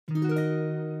What's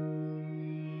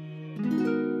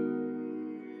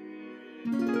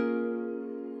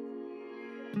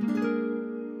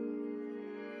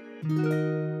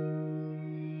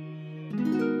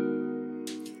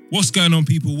going on,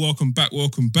 people? Welcome back.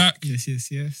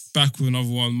 Yes. Back with another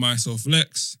one, myself,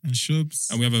 Lex. And Shubs.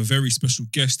 And we have a very special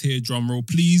guest here. Drum roll,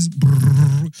 please.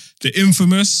 The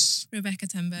infamous... Rebecca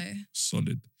Tembo.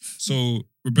 Solid. So,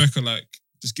 Rebecca,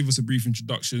 just give us a brief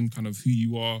introduction, kind of who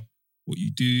you are, what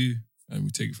you do, and we'll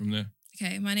take it from there.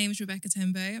 Okay, my name is Rebecca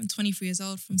Tembo. I'm 23 years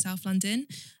old from South London.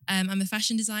 I'm a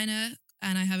fashion designer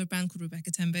and I have a brand called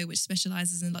Rebecca Tembo, which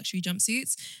specialises in luxury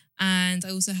jumpsuits. And I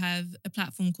also have a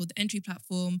platform called the Entry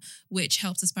Platform, which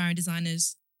helps aspiring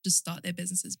designers just start their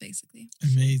businesses, basically.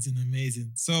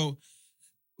 Amazing. So,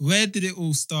 where did it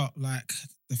all start? Like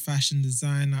the fashion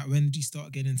design? Like when did you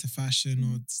start getting into fashion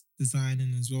or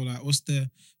designing as well? Like what's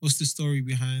the story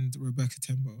behind Rebecca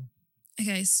Tembo?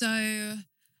 Okay, so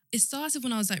it started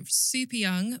when I was super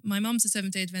young. My mum's a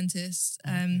Seventh-day Adventist.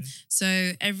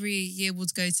 So every year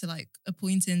we'd go to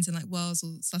appointments in Wales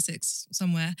or Sussex or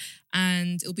somewhere,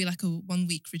 and it'll be a 1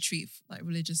 week retreat,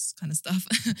 religious kind of stuff.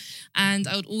 And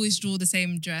I would always draw the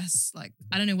same dress.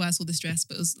 I don't know where I saw this dress,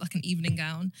 but it was an evening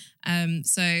gown.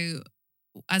 So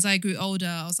as I grew older,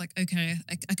 I was like, okay,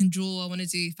 I can draw, I want to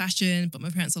do fashion, but my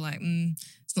parents are like,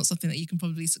 it's not something that you can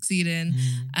probably succeed in.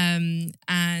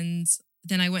 And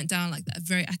then I went down that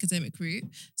very academic route.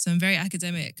 So I'm very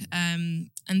academic. And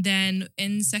then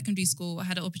in secondary school, I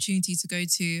had an opportunity to go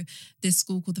to this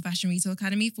school called the Fashion Retail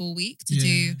Academy for a week to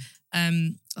do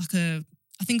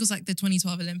I think it was the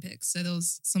 2012 Olympics. So there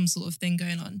was some sort of thing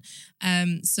going on.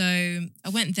 So I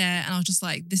went there and I was just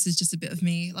like, this is just a bit of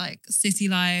me, city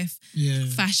life,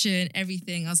 fashion,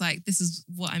 everything. I was like, this is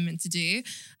what I'm meant to do.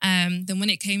 Then when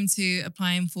it came to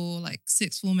applying for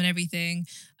sixth form and everything,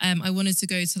 I wanted to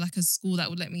go to a school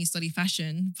that would let me study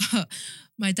fashion. But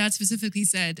my dad specifically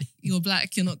said, you're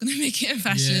black, you're not going to make it in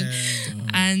fashion. Yeah.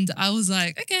 And I was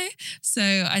like, okay. So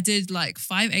I did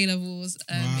 5 A-levels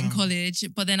in college,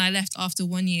 but then I left after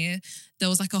 1 year. There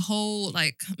was a whole,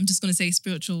 I'm just going to say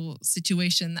spiritual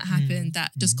situation that happened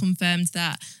that just confirmed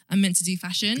that I'm meant to do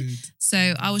fashion. Good.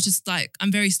 So I was just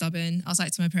I'm very stubborn. I was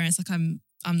to my parents,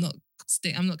 I'm not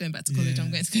going back to college. I'm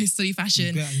going to go study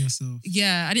fashion. You bet on yourself.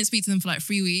 Yeah, I didn't speak to them for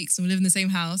 3 weeks and we live in the same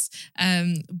house.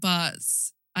 But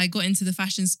I got into the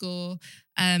fashion school,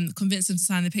 convinced them to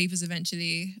sign the papers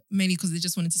eventually, mainly because they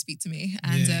just wanted to speak to me.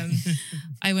 And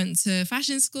I went to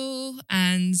fashion school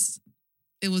and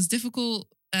it was difficult.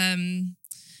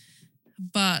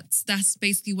 But that's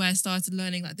basically where I started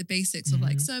learning the basics of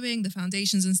sewing, the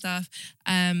foundations and stuff.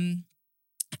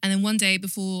 And then one day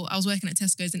before, I was working at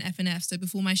Tesco's in F&F. So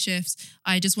before my shifts,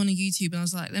 I just went on YouTube and I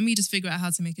was like, let me just figure out how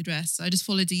to make a dress. So I just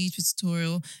followed the YouTube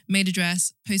tutorial, made a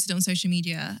dress, posted it on social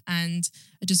media, and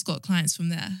I just got clients from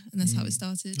there. And that's how it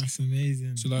started. That's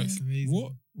amazing. So that's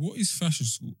amazing. What is fashion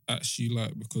school actually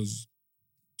like? Because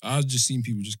I've just seen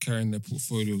people just carrying their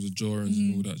portfolios of drawings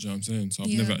and all that, do you know what I'm saying? So I've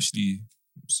never actually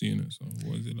seen it. So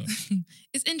what is it like?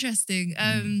 It's interesting.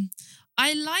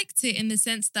 I liked it in the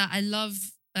sense that I love...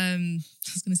 I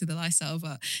was going to say the lifestyle,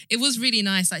 but it was really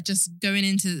nice, just going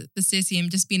into the city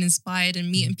and just being inspired and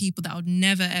meeting people that I would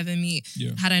never ever meet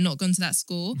had I not gone to that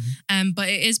school. But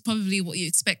it is probably what you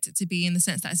expect it to be in the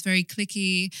sense that it's very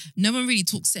cliquey. No one really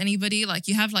talks to anybody.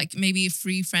 You have maybe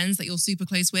 3 friends that you're super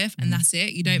close with and that's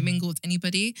it. You don't mingle with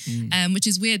anybody, which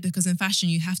is weird because in fashion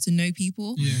you have to know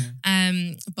people.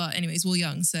 But anyways, we're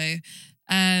young, so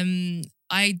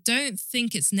I don't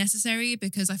think it's necessary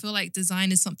because I feel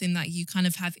design is something that you kind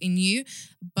of have in you.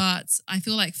 But I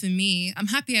feel for me, I'm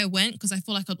happy I went because I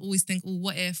feel I'd always think, oh,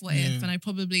 what if? And I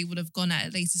probably would have gone at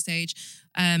a later stage.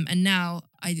 And now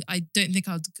I don't think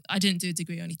I didn't do a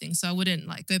degree or anything. So I wouldn't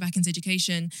go back into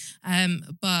education.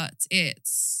 But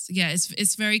it's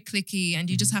very cliquey and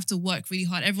you just have to work really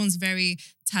hard. Everyone's very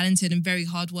talented and very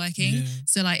hardworking. Yeah.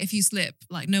 So if you slip,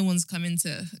 no one's coming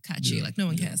to catch you. No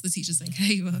one cares. The teachers don't care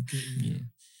either.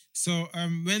 So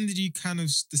when did you kind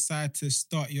of decide to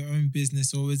start your own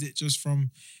business, or was it just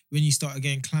from when you started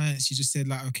getting clients, you just said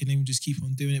okay, let me just keep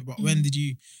on doing it? But when did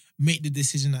you make the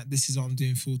decision that this is what I'm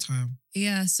doing full time?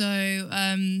 Yeah, so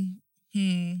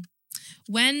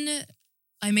when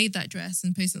I made that dress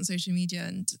and posted it on social media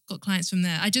and got clients from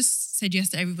there, I just said yes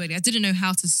to everybody. I didn't know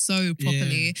how to sew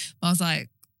properly, but I was like,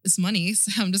 it's money,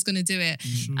 so I'm just going to do it.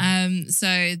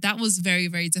 So that was very,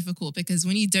 very difficult because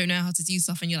when you don't know how to do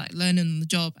stuff and you're learning on the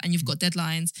job and you've got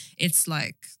deadlines, it's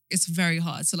very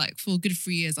hard. So for a good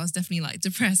 3 years, I was definitely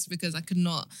depressed because I could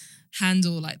not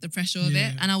handle the pressure of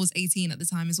it. And I was 18 at the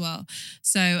time as well.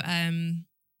 So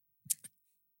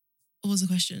what was the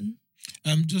question?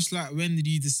 Just when did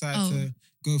you decide to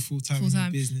go full-time in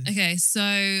your business? Okay,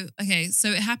 so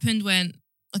it happened when,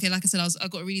 like I said, I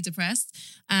got really depressed,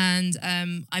 and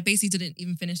I basically didn't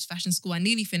even finish fashion school. I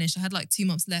nearly finished. I had like 2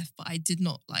 months left, but I did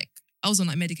not I was on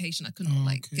like medication. I couldn't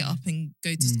get up and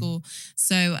go to school.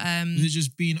 So was it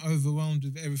just being overwhelmed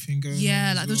with everything going on?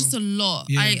 Yeah, like there was just a lot.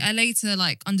 Yeah. I later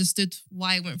like understood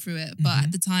why I went through it, but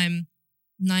at the time,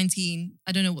 19,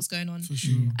 I don't know what's going on. For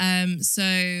sure.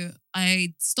 So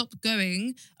I stopped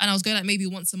going, and I was going like maybe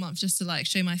once a month just to like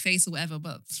show my face or whatever,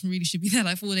 but really should be there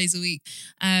like 4 days a week.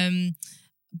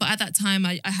 But at that time,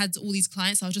 I had all these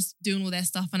clients. I was just doing all their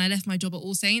stuff, and I left my job at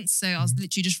All Saints. So I was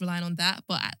literally just relying on that.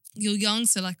 But you're young,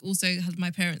 so like also had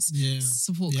my parents'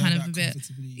 support kind of a bit.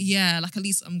 Yeah, like at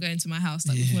least I'm going to my house,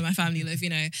 like where my family live, you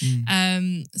know.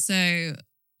 So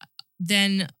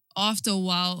then after a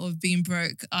while of being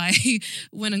broke, I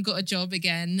went and got a job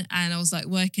again, and I was like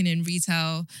working in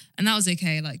retail, and that was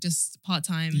okay, like just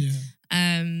part-time. Yeah.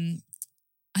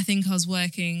 I think I was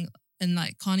working in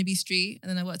like Carnaby Street, and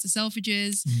then I worked at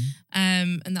Selfridges,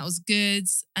 and that was good.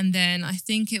 And then I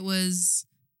think it was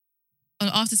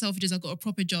after Selfridges, I got a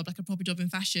proper job in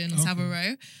fashion on Savile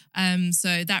Row.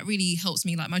 So that really helped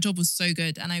me. Like my job was so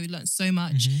good, and I learned so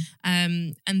much.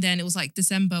 And then it was like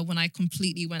December when I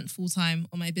completely went full time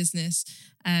on my business.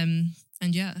 And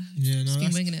just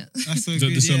been winging it. That's so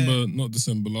good. December, not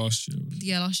December last year.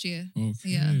 Yeah, last year. Okay.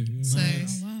 Yeah. So,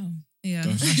 nice. wow. Yeah,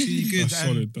 that's really good.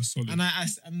 That's solid.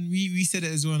 And we said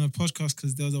it as well on a podcast,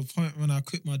 because there was a point when I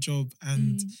quit my job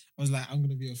and I was like, I'm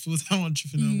gonna be a full-time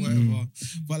entrepreneur, whatever.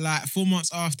 But like 4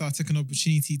 months after, I took an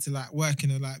opportunity to like work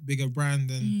in a like bigger brand,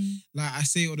 and like I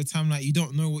say all the time, like you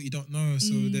don't know what you don't know.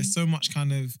 So there's so much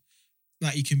kind of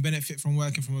like you can benefit from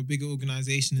working from a bigger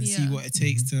organization and see what it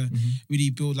takes to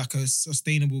really build like a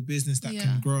sustainable business that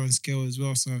can grow and scale as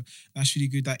well. So that's really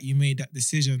good that you made that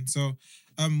decision. So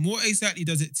what exactly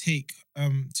does it take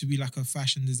to be like a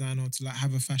fashion designer, or to like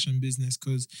have a fashion business?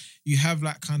 Because you have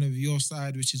like kind of your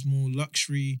side, which is more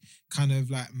luxury, kind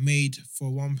of like made for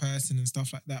one person and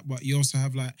stuff like that. But you also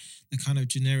have like the kind of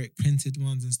generic printed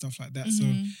ones and stuff like that. So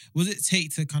what does it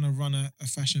take to kind of run a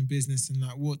fashion business, and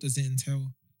like what does it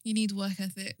entail? You need work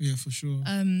ethic. Yeah, for sure.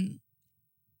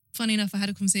 Funny enough, I had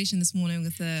a conversation this morning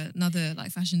with another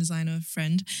like fashion designer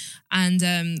friend, and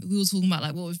we were talking about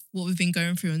like what we've been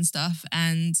going through and stuff,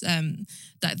 and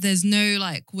that there's no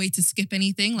like way to skip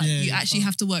anything. Like you actually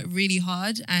have to work really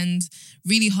hard, and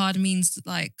really hard means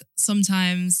like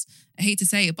sometimes, I hate to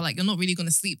say it, but like you're not really going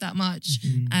to sleep that much.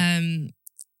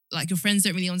 Like your friends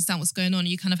don't really understand what's going on.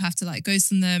 You kind of have to like ghost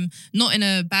them, not in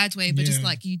a bad way, but just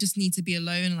like you just need to be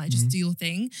alone and like just do your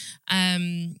thing.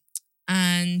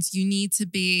 And you need to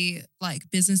be like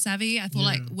business savvy. I feel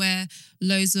like where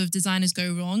loads of designers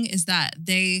go wrong is that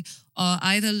they are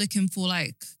either looking for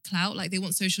like clout, like they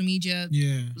want social media,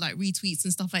 like retweets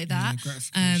and stuff like that.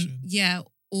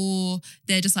 Or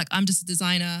they're just like, I'm just a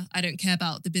designer. I don't care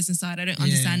about the business side. I don't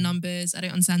understand numbers. I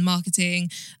don't understand marketing.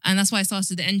 And that's why I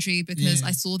started the entry, because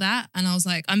I saw that. And I was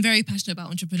like, I'm very passionate about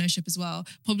entrepreneurship as well,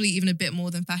 probably even a bit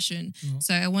more than fashion.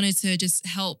 So I wanted to just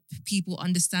help people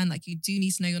understand, like you do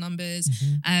need to know your numbers,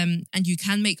 and you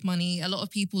can make money. A lot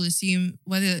of people assume,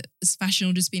 whether it's fashion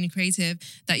or just being creative,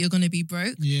 that you're going to be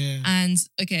broke. And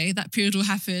okay, that period will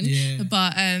happen.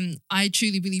 But I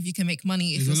truly believe you can make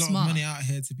money if you're smart. There's a lot of money out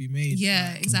here to be made.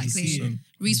 Exactly.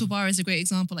 Reese Wabara is a great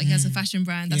example. Like he has a fashion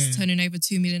brand that's turning over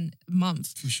 2 million a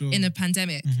month in a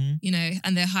pandemic, you know,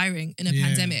 and they're hiring in a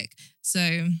pandemic. So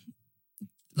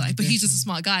like, but he's just a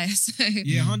smart guy. So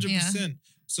 100%.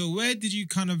 So where did you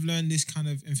kind of learn this kind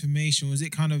of information? Was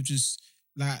it kind of just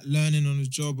like learning on the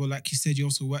job, or like you said, you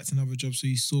also worked another job, so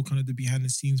you saw kind of the behind the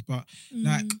scenes, but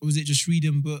like, was it just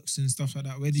reading books and stuff like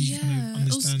that? Where did you kind of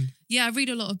understand? I read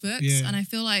a lot of books, and I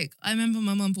feel like, I remember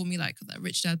my mum bought me like that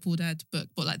Rich Dad, Poor Dad book,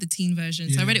 but like the teen version.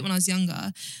 So I read it when I was younger,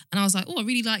 and I was like, oh, I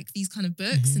really like these kind of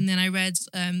books. And then I read,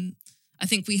 I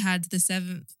think we had the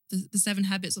 7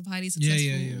 Habits of Highly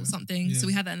Successful or something. So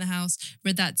we had that in the house,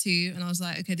 read that too. And I was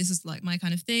like, okay, this is like my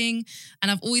kind of thing. And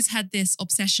I've always had this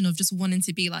obsession of just wanting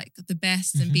to be like the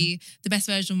best and be the best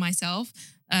version of myself.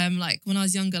 Like when I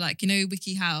was younger, like, you know,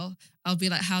 WikiHow, I'll be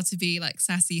like, how to be like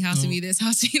sassy, how to be this,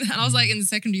 how to be that. And I was like in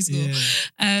secondary school.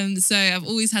 So I've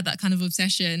always had that kind of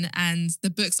obsession. And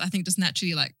the books, I think, just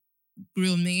naturally like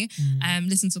grew on me.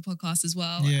 Listen to podcasts as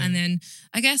well. And then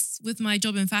I guess with my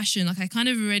job in fashion, like I kind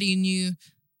of already knew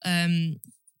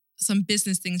some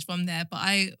business things from there, but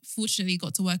I fortunately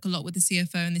got to work a lot with the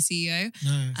CFO and the CEO.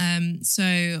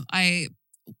 So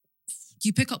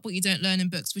you pick up what you don't learn in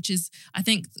books, which is, I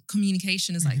think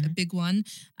communication is like a big one.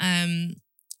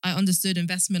 I understood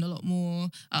investment a lot more.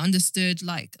 I understood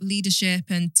like leadership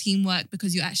and teamwork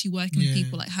because you're actually working with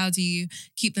people. Like, how do you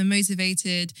keep them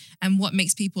motivated and what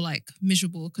makes people like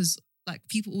miserable? Because like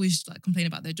people always like complain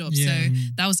about their jobs. So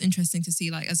that was interesting to see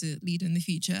like as a leader in the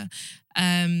future.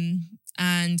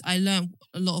 And I learned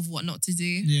a lot of what not to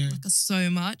do, like so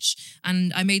much.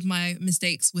 And I made my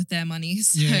mistakes with their money.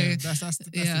 So that's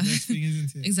the best thing,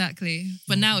 isn't it? Exactly.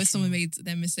 But now if someone made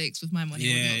their mistakes with my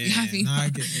money, I would not be happy. No, I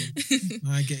get you.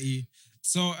 I get you.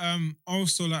 So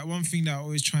also like one thing that I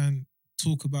always try and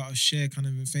talk about or share kind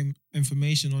of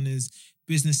information on is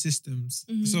business systems.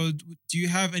 So do you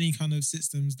have any kind of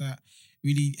systems that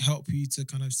really help you to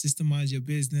kind of systemize your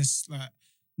business, like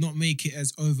not make it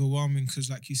as overwhelming? Because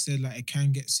like you said, like it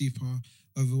can get super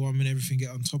overwhelming, everything get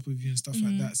on top of you and stuff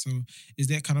like that. So is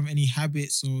there kind of any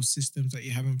habits or systems that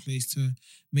you have in place to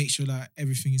make sure that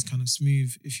everything is kind of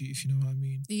smooth, if you know what I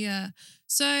mean? Yeah.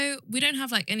 So we don't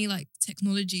have like any like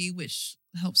technology which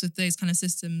helps with those kind of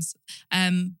systems.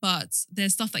 But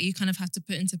there's stuff that you kind of have to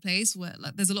put into place where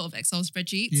like there's a lot of Excel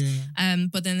spreadsheets.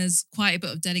 But then there's quite a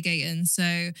bit of delegating.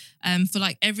 So for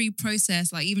like every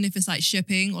process, like even if it's like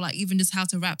shipping or like even just how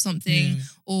to wrap something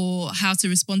or how to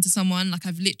respond to someone, like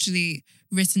I've literally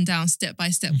written down step by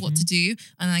step what to do,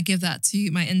 and I give that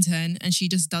to my intern and she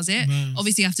just does it. Nice.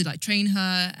 Obviously I have to like train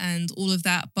her and all of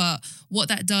that, but what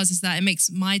that does is that it makes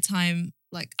my time,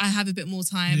 like I have a bit more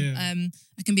time.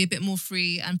 I can be a bit more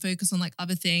free and focus on like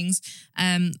other things.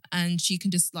 And she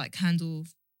can just like handle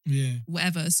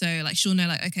whatever. So like she'll know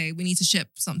like, okay, we need to ship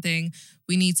something.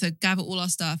 We need to gather all our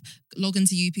stuff, log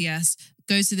into UPS,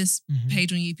 go to this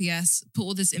page on UPS, put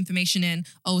all this information in.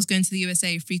 Oh, it's going to the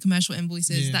USA, free commercial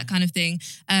invoices, that kind of thing.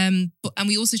 And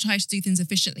we also try to do things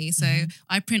efficiently. So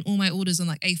I print all my orders on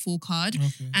like A4 card.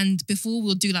 And before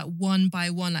we'll do like one by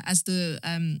one, like as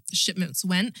the shipments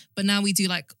went. But now we do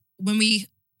like, when we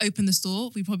open the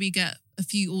store, we probably get a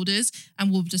few orders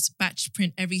and we'll just batch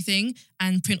print everything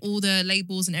and print all the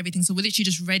labels and everything. So we're literally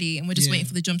just ready and we're just waiting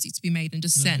for the jumpsuit to be made and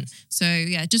just sent. So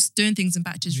yeah, just doing things in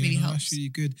batches really helps. That's really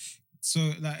good.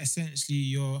 So like essentially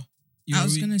you're I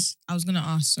was gonna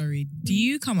ask, sorry, do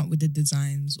you come up with the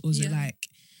designs or is it like,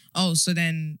 so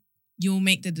then you'll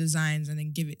make the designs and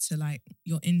then give it to like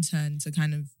your intern to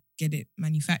kind of get it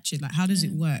manufactured? Like how does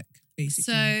it work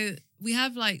basically? So we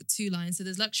have like two lines. So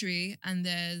there's luxury and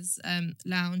there's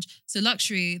lounge. So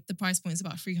luxury, the price point is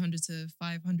about 300 to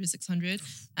 500, 600.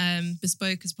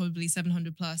 Bespoke is probably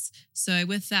 700 plus. So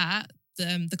with that,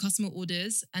 the customer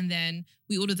orders and then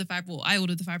we order the fabric, or I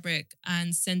order the fabric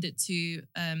and send it to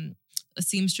a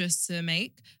seamstress to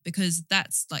make, because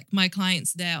that's like my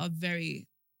clients there are very,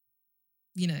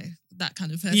 you know, that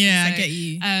kind of person. Yeah, so, I get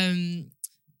you.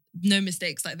 No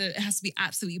mistakes. Like it has to be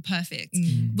absolutely perfect.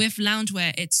 With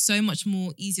loungewear, it's so much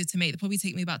more easier to make. They probably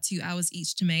take me about 2 hours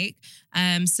each to make.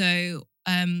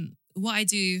 What I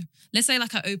do, let's say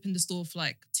like I opened the store for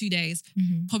like 2 days,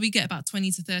 probably get about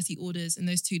 20 to 30 orders in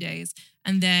those 2 days.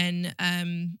 And then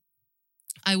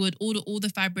I would order all the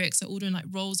fabrics. So ordering like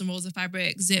rolls and rolls of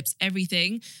fabric, zips,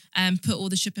 everything, and put all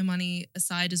the shipping money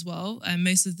aside as well.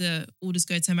 Most of the orders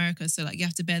go to America. So like you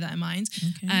have to bear that in mind.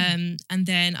 And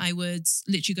then I would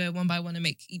literally go one by one and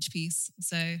make each piece.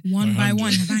 So one by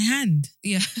one, by hand?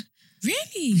 Yeah.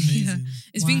 Really? Amazing. Yeah.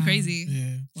 It's been crazy.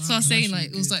 Yeah. Wow. So I was saying like,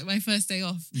 it was like my first day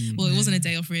off. Well, it wasn't a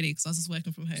day off really because I was just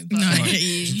working from home. But No, I like, get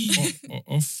you.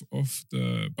 Off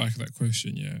the back of that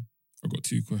question, I've got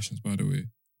 2 questions, by the way.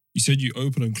 You said you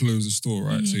open and close the store,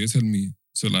 right? So you're telling me,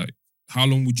 so like, how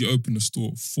long would you open the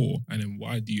store for? And then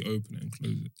why do you open it and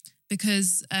close it?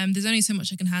 because there's only so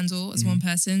much I can handle as one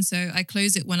person. So I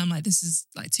close it when I'm like, this is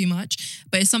like too much.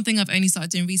 But it's something I've only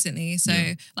started doing recently. So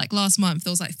like last month,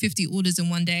 there was like 50 orders in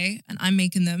one day and I'm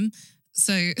making them.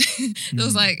 So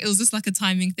it was just like a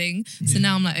timing thing. So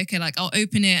now I'm like, okay, like I'll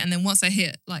open it and then once I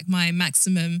hit like my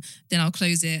maximum, then I'll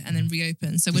close it and then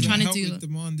reopen. So we're trying to do with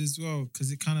demand as well,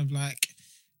 because it kind of like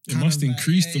it must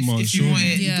increase demand. If you want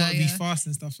it, you gotta be fast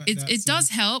and stuff like that. It does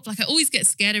help. Like I always get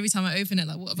scared every time I open it.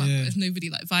 Like what about if nobody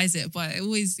like buys it? But it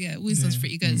always does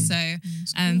pretty good. So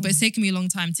but it's taken me a long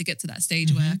time to get to that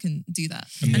stage where I can do that.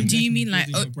 And do you mean like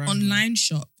online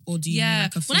shop? Or do you mean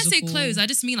like a physical... When I say close, I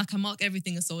just mean like I mark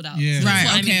everything as sold out. Yeah. Right,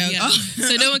 I okay. mean,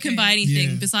 so no one can buy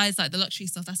anything besides like the luxury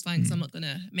stuff. That's fine because I'm not going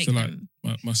to make them.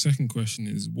 My second question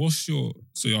is, what's your...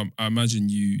 So I imagine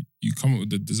you come up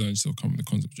with the design yourself, come up with the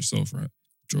concept yourself, right?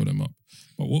 Draw them up.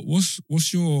 But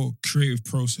what's your creative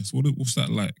process? What's that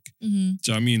like? Mhm. Do you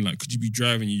know what I mean? Like, could you be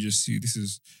driving, you just see, this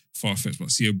is far-fetched,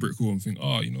 but see a brick wall and think,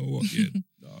 oh, you know what? Yeah,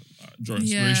 draw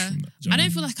inspiration Yeah. from that. Do you know I what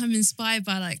don't feel like I'm inspired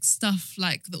by like stuff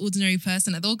like the ordinary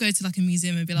person. Like they'll go to like a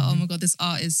museum and be like, oh my God, this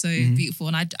art is so beautiful.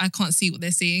 And I can't see what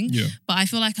they're seeing. Yeah. But I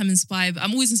feel like I'm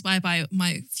always inspired by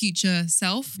my future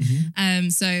self.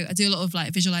 So I do a lot of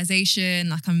like visualization,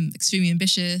 like I'm extremely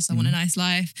ambitious. I want a nice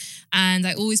life. And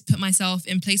I always put myself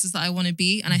in places that I want to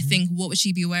be. And I think, what would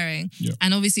she be wearing? Yeah.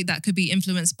 And obviously that could be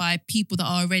influenced by people that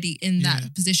are already in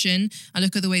that position. I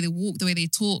look at the way they walk, the way they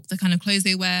talk, the kind of clothes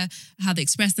they wear, how they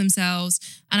express themselves.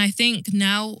 And I think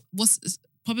now what's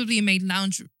probably made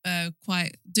lounge do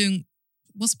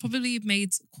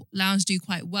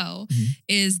quite well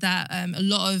is that a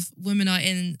lot of women are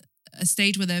in a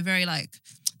stage where they're very like,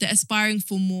 they're aspiring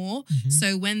for more.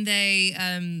 So when they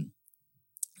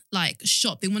like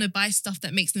shop, they want to buy stuff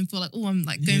that makes them feel like, oh, I'm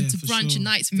like going to for brunch sure. and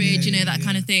Knightsbridge, you know, that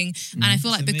kind of thing. And I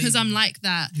feel like It's because I'm amazing. like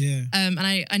that, and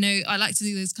I know I like to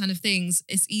do those kind of things,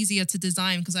 it's easier to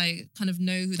design because I kind of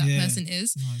know who that person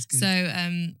is. No, it's good. So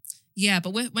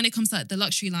but when it comes to like the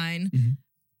luxury line,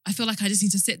 I feel like I just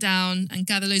need to sit down and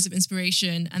gather loads of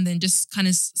inspiration and then just kind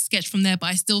of sketch from there. But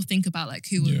I still think about like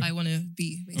who I want to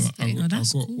be, basically. I've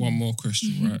that's got cool. one more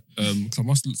question, right? 'Cause I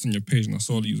must have looked on your page and I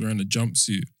saw that you were wearing a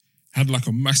jumpsuit. Had like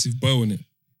a massive bow in it.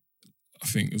 I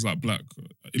think it was like black.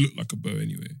 It looked like a bow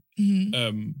anyway.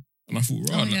 And I thought,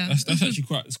 right, yeah. that's actually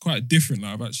quite different.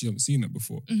 Like, I've actually haven't seen that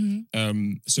before.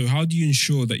 So how do you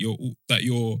ensure that your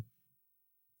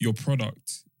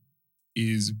product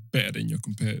is better than your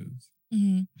competitors?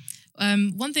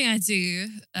 One thing I do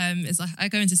is like I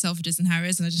go into Selfridges and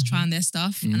Harrods and I just try on their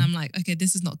stuff and I'm like, okay,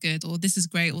 this is not good, or this is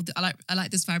great, or I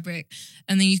like this fabric,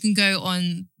 and then you can go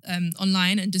on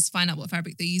online and just find out what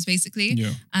fabric they use, basically.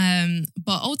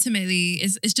 But ultimately,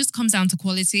 it just comes down to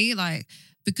quality. Like,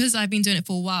 because I've been doing it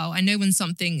for a while, I know when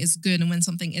something is good and when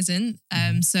something isn't.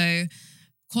 So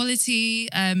quality,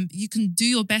 you can do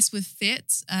your best with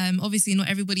fit. Obviously, not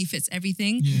everybody fits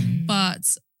everything,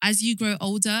 but as you grow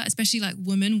older, especially like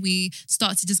women, we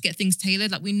start to just get things tailored.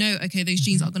 Like we know, okay, those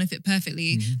jeans aren't going to fit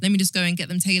perfectly. Let me just go and get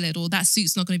them tailored. Or that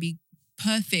suit's not going to be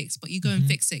perfect, but you go and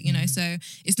fix it, you know? So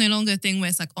it's no longer a thing where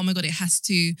it's like, oh my God, it has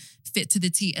to fit to the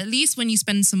T. At least when you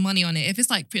spend some money on it, if it's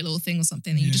like Pretty Little Thing or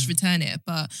something, then you just return it.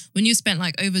 But when you spent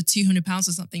like over £200 or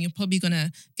something, you're probably going to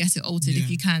get it altered if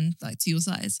you can, like to your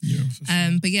size.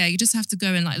 But yeah, you just have to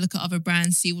go and like look at other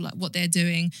brands, see like what they're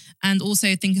doing, and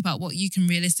also think about what you can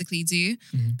realistically do.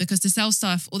 Because to sell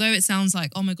stuff, although it sounds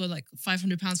like, oh my God, like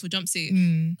 £500 for a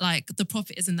jumpsuit, like the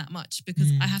profit isn't that much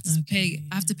because I have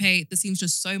to pay the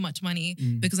seamstress so much money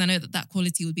because I know that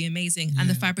quality would be amazing. And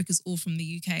the fabric is all from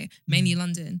the UK, mainly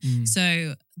London.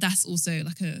 So that's also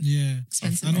like a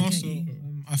expensive. And market. also,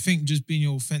 I think just being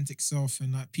your authentic self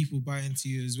and like people buy into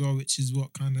you as well, which is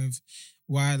what kind of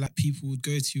why like people would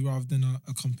go to you rather than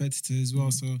a competitor as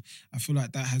well. So I feel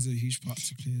like that has a huge part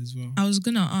to play as well. I was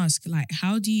gonna ask, like,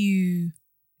 how do you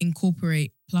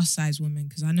incorporate plus size women?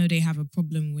 Because I know they have a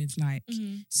problem with like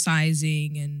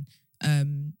sizing and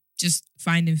just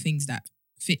finding things that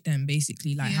fit them,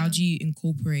 basically. Like, how do you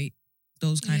incorporate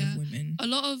those kind of women? A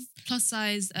lot of plus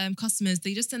size customers,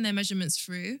 they just send their measurements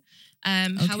through.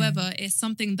 However, it's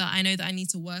something that I know that I need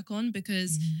to work on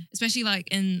because especially like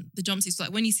in the jumpsuits,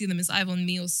 like when you see them, it's either on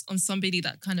me or on somebody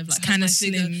that kind of like kind of has my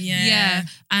figure. slim,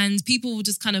 And people will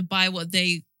just kind of buy what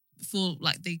they feel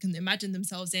like they can imagine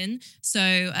themselves in. So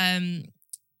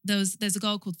there's a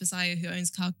girl called Fasaya who owns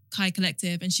Kai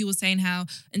Collective, and she was saying how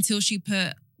until she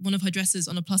put one of her dresses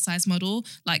on a plus size model,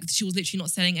 like she was literally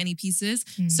not selling any pieces.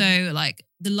 So like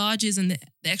the larges and the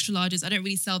extra larges, I don't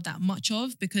really sell that much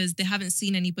of because they haven't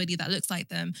seen anybody that looks like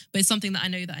them. But it's something that I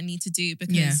know that I need to do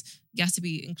because you have to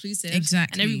be inclusive.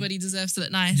 Exactly. And everybody deserves to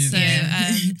look nice.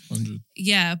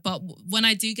 But when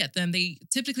I do get them, they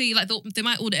typically like they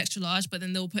might order extra large, but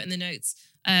then they'll put in the notes,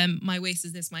 my waist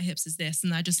is this, my hips is this,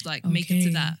 and I just like make it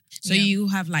to that. So you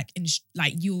have like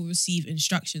you'll receive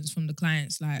instructions from the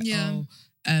clients like,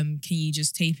 can you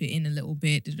just tape it in a little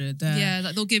bit? Yeah,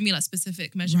 like they'll give me like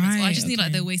specific measurements. I just need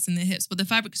like their waist and their hips, but the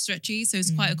fabric is stretchy, so it's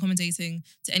quite accommodating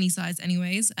to any size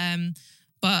anyways.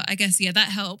 But I guess, that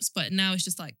helps. But now it's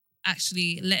just like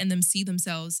actually letting them see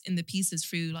themselves in the pieces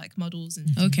through like models. And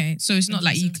so it's not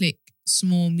like you click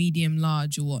small, medium,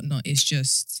 large or whatnot. It's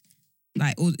just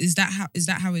like, or is that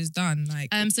how it's done?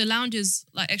 Like, so lounges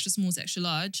like extra small to extra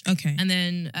large. Okay. And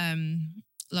then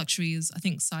luxury is I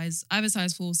think either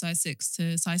size 4, size 6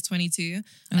 to size 22.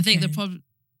 I think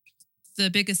the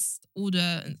biggest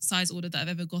size order that I've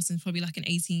ever gotten is probably like an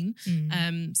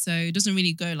 18. So it doesn't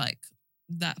really go like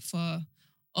that far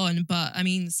on. But I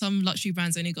mean, some luxury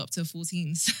brands only got up to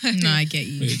 14. So No, I get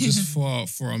you. Wait, just for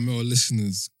our male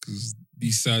listeners, because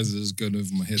these sizes are going over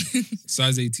my head.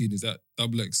 Size 18, is that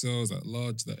double XL? Is that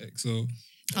large? Is that XL?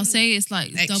 I'll say it's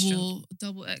like Extra.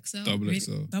 double XL. Double Really?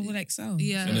 XL. Double XL.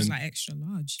 Yeah. So And it's then- like extra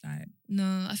large. Like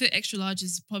No, I think extra large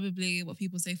is probably what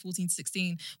people say 14 to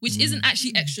 16, which isn't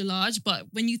actually extra large. But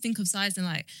when you think of size, and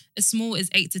like a small is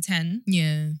 8 to 10,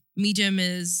 yeah. medium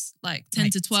is like 10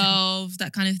 Like to 12,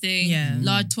 that kind of thing. Yeah.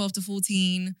 Large 12 to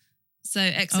 14. So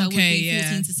XL would Okay, be yeah.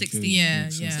 14 to 16. Yeah,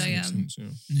 Makes yeah. sense, So, makes yeah. sense,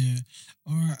 yeah. Yeah.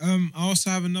 All right. I also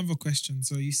have another question.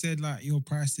 So you said like your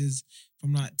prices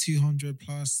from like 200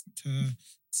 plus to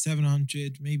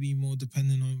 700, maybe more,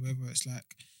 depending on whether it's like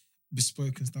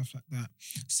bespoke and stuff like that.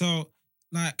 So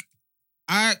like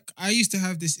I used to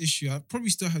have this issue. I probably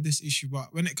still have this issue,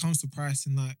 but when it comes to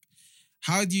pricing, like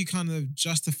how do you kind of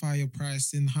justify your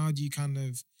pricing? How do you kind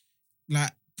of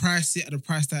like price it at a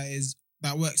price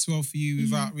that works well for you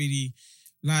without really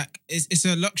like it's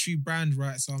a luxury brand,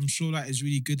 right? So I'm sure that it's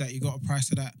really good that you got a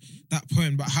price at that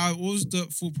point. But what was the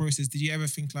thought process? Did you ever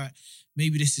think like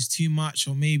maybe this is too much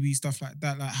or maybe stuff like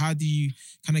that? Like how do you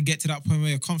kind of get to that point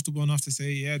where you're comfortable enough to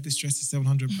say, yeah, this dress is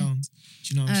 £700? Do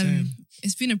you know what I'm saying?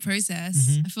 It's been a process.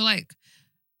 Mhm. I feel like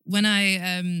when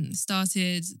I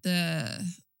started the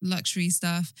luxury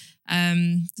stuff,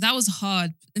 that was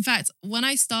hard. In fact, when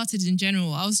I started in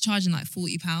general, I was charging like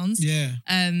 £40. Yeah.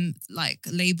 Like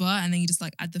labor, and then you just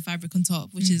like add the fabric on top,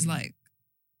 which is like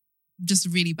just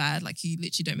really bad. Like you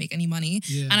literally don't make any money.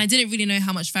 Yeah. And I didn't really know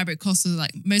how much fabric cost. So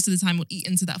like most of the time would eat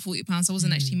into that £40. So I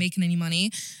wasn't actually making any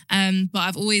money. But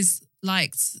I've always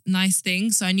liked nice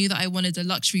things. So I knew that I wanted a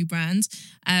luxury brand.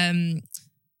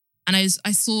 And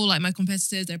I saw like my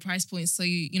competitors, their price points. So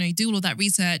you do all of that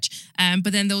research.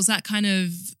 But then there was that kind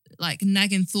of like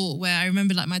nagging thought where I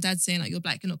remember like my dad saying like, you're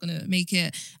black, you're not gonna make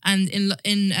it. And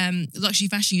in luxury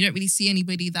fashion, you don't really see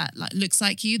anybody that like looks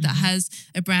like you, that has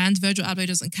a brand. Virgil Abloh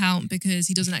doesn't count because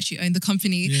he doesn't actually own the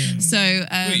company. Yeah. So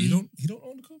Wait, he don't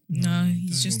own the company? No,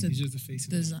 he's just he's just the face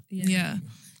of it. yeah.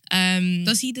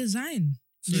 Does he design?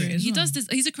 for it as He well? does.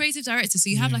 He's a creative director, so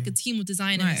you have like a team of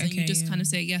designers, Right, and you okay, just kind of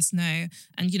say yes, no,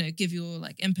 and give your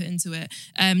like input into it.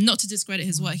 Not to discredit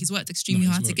his work, he's worked extremely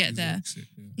hard to get there.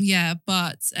 Yeah,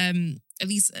 but at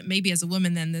least maybe as a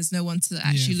woman, then there's no one to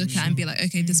actually for look at and be sure. like,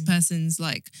 okay, this person's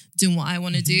like doing what I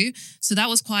want to do. So that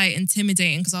was quite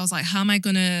intimidating because I was like, how am I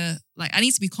gonna I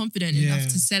need to be confident enough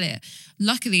to sell it.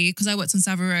 Luckily, because I worked on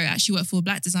Savile Row, I actually worked for a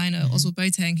black designer, Oswald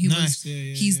Boateng, who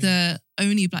he's the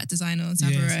only black designer on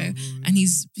Savile Row, and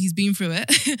he's been through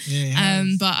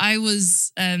it. But I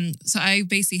was so I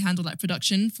basically handled like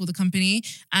production for the company,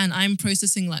 and I'm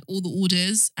processing like all the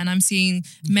orders, and I'm seeing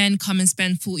men come and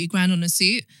spend 40 grand on a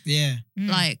suit. Yeah.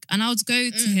 And I would go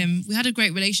to him. We had a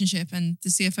great relationship, and the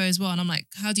CFO as well. And I'm like,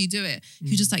 how do you do it?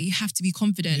 He was just like, you have to be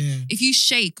confident. Yeah. If you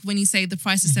shake when you say the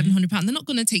price is £700, they're not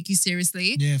going to take you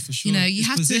seriously. Yeah, for sure. You It's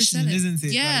have to sell positioning, it. isn't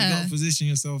it? Yeah. Like, you got to position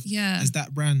yourself as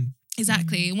that brand.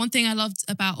 Exactly. One thing I loved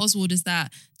about Oswald is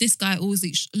that this guy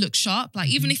always looks sharp. Like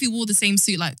even if he wore the same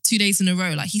suit like 2 days in a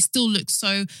row, like he still looked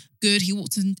so good. He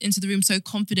walked into the room so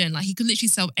confident. Like he could literally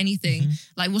sell anything.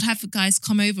 Like we'll have guys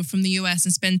come over from the US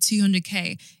and spend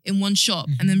 200k in one shop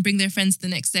and then bring their friends the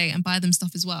next day and buy them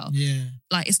stuff as well. Yeah.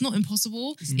 Like it's not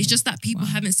impossible. It's just that people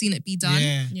haven't seen it be done.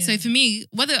 Yeah. So for me,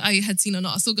 whether I had seen or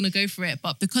not, I'm still gonna go for it.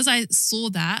 But because I saw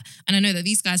that and I know that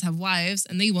these guys have wives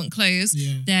and they want clothes,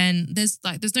 then there's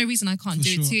no reason I can't For do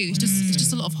sure. it too. It's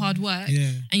just a lot of hard work. Yeah.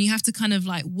 And you have to kind of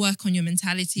like work on your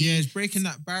mentality. Yeah, it's breaking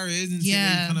that barrier, isn't it? Where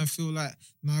Yeah. you kind of feel like,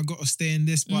 no, I got to stay in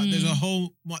this, but there's a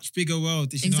whole much bigger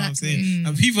world. You know what I'm Exactly. saying?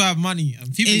 And people have money,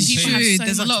 and people It's will People pay. have true. so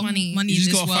There's a much lot of money. money You in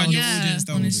just this got to world. find your Yeah, audience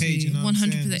that will honestly. pay. Do you know what I'm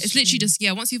 100%. saying? It's literally just,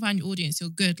 once you find your audience, you're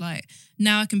good. Like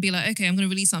now I can be like, okay, I'm going to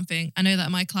release something. I know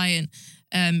that my client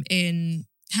in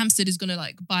Hampstead is going to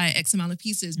like buy X amount of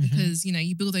pieces because,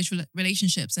 you build those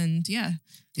relationships and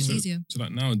it's easier. So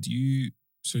like now,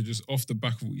 so just off the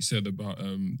back of what you said about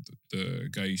the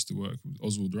guy you used to work with,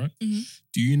 Oswald, right?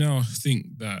 Do you now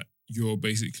think that you're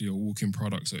basically a walking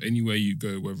product? So anywhere you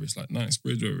go, whether it's like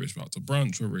Knightsbridge, whether it's out to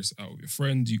brunch, whether it's out with your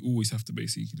friends, you always have to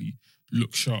basically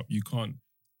look sharp. You can't,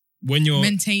 when you're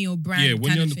maintain your brand. yeah,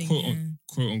 when kind you're of in the thing,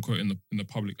 quote unquote in the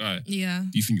public eye, Yeah.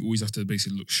 do you think you always have to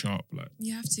basically look sharp? Like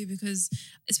You have to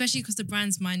especially because the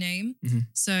brand's my name.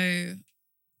 So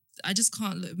I just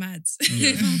can't look mad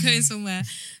if I'm going somewhere.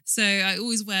 So I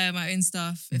always wear my own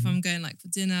stuff if I'm going like for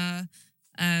dinner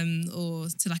or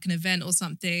to like an event or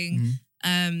something.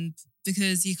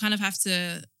 Because you kind of have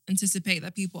to, anticipate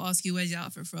that people ask you where's your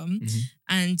outfit from, Mhm.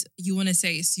 and you want to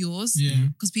say it's yours. Yeah.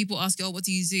 Because people ask you, oh, what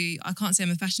do you do? I can't say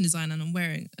I'm a fashion designer and I'm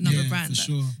wearing another Yeah, brand. for That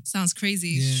sure. sounds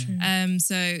crazy. Yeah.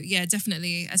 So yeah,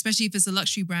 definitely, especially if it's a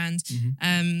luxury brand. Mhm.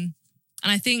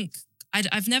 And I think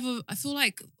I feel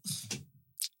like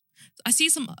I see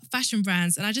some fashion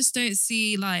brands and I just don't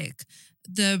see like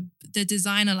the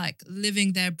designer like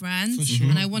living their brand. For sure.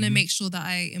 And I want to Mhm. make sure that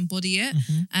I embody it.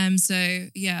 Mhm. So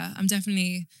yeah, I'm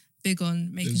definitely big on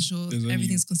making sure there's only-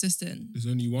 everything's consistent. There's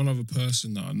only one other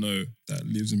person that I know that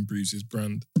lives and breathes his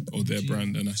brand or their Gio.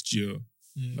 brand, and that's Gio.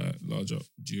 Yeah. Like large up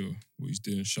Gio, what he's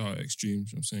doing, shout out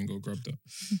Extremes. I'm saying go grab that.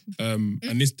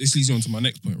 And this leads on to my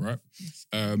next point, right?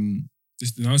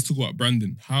 Now let's talk about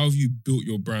branding. How have you built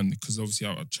your brand? Because obviously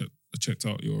I checked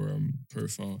out your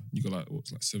profile. You got like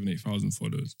 7,000-8,000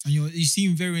 followers. And you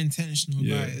seem very intentional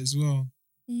Yeah. about it as well.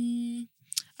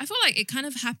 I feel like it kind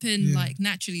of happened Yeah. like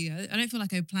naturally. I don't feel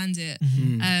like I planned it.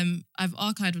 Mhm. I've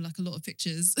archived like a lot of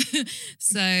pictures.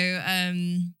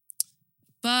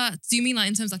 But do you mean like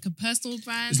in terms of like a personal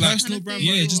brand? It's that like kind personal of brand, thing,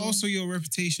 but yeah, it's or- also your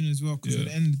reputation as well. Because Yeah. at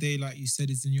the end of the day, like you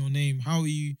said, it's in your name. How are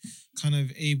you kind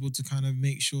of able to kind of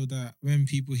make sure that when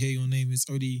people hear your name, it's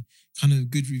only kind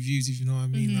of good reviews, if you know what I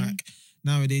mean? Mhm. Like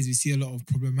nowadays, we see a lot of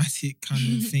problematic kind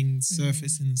of things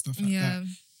surfacing and stuff like yeah. that.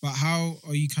 But how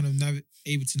are you kind of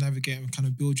able to navigate and kind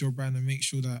of build your brand and make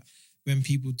sure that when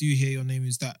people do hear your name,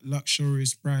 is that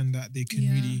luxurious brand that they can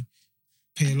Yeah. really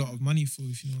pay a lot of money for,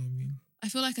 if you know what I mean? I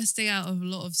feel like I stay out of a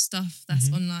lot of stuff that's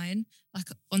Mhm. online. Like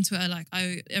on Twitter, like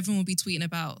everyone will be tweeting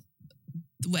about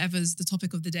whatever's the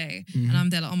topic of the day. Mhm. And I'm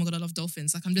there like, oh my God, I love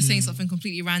dolphins. Like I'm just saying Yeah. something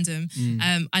completely random.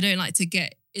 Mm. I don't like to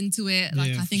get into it.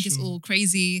 Like Yeah, I think for it's sure. all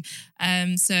crazy.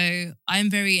 So I'm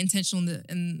very intentional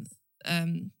in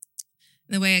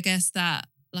the way I guess that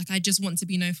like I just want to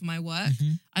be known for my work.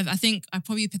 Mhm. I think I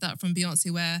probably picked that up from Beyonce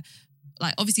where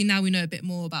like obviously now we know a bit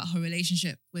more about her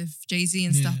relationship with Jay-Z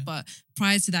and stuff, Yeah. but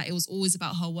prior to that it was always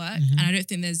about her work. Mhm. And I don't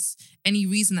think there's any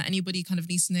reason that anybody kind of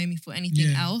needs to know me for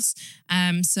anything Yeah. else.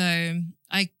 So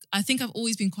I think I've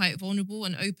always been quite vulnerable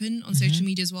and open on Mhm. social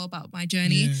media as well about my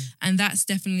journey. Yeah. And that's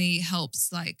definitely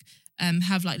helps like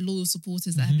have like loyal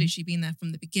supporters that have Mhm. literally been there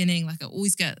from the beginning. Like I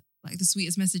always get like the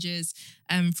sweetest messages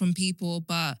from people,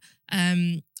 but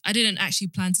I didn't actually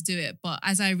plan to do it. But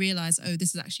as I realized, oh,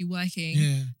 this is actually working,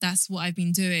 Yeah. that's what I've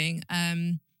been doing.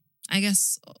 I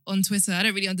guess on Twitter, I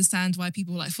don't really understand why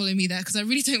people like follow me there because I don't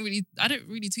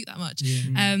really tweet that much.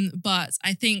 Yeah. But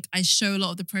I think I show a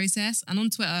lot of the process. And on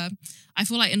Twitter, I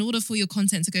feel like in order for your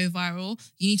content to go viral,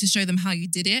 you need to show them how you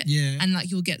did it. Yeah. And like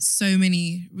you'll get so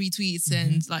many retweets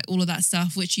and like all of that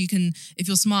stuff, which you can, if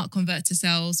you're smart, convert to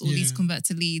sales or at least Yeah. convert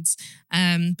to leads.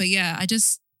 But yeah,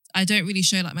 I don't really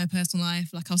show like my personal life.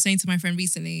 Like I was saying to my friend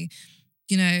recently,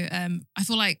 you know, I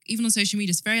feel like even on social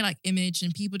media, it's very like image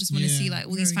and people just want to Yeah, see like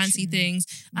all these very fancy true. things.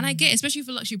 And I get it, especially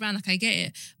for a luxury brand, like I get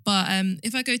it. But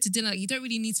if I go to dinner, like, you don't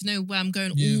really need to know where I'm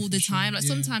going Yeah, all for the sure. time. Like Yeah.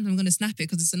 sometimes I'm going to snap it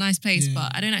because it's a nice place, Yeah.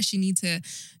 but I don't actually need to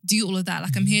do all of that.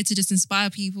 Like I'm here to just inspire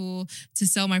people to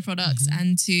sell my products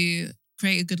and to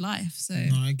create a good life. So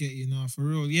No, I get you now, for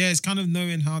real. Yeah, it's kind of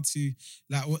knowing how to,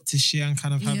 like, what to share and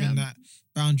kind of having Yeah. that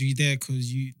boundary there because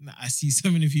I see so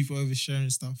many people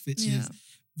oversharing stuff, which Yeah. is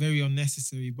very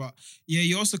unnecessary. But yeah,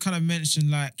 you also kind of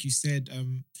mentioned, like you said,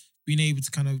 being able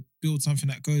to kind of build something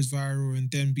that goes viral and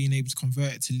then being able to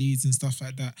convert it to leads and stuff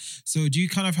like that. So do you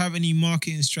kind of have any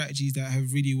marketing strategies that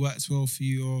have really worked well for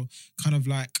you, or kind of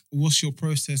like what's your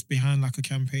process behind like a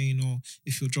campaign, or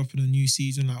if you're dropping a new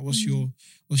season, like what's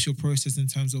your process in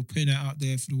terms of putting it out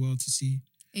there for the world to see?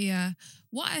 yeah,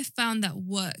 what I found that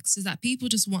works is that people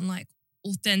just want like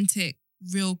authentic,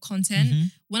 real content.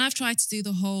 Mhm. When I've tried to do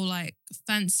the whole like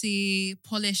fancy,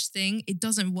 polished thing, it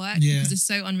doesn't work Yeah. because it's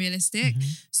so unrealistic.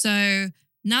 Mhm. So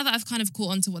now that I've kind of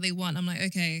caught on to what they want, I'm like,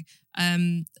 okay,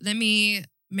 let me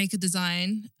make a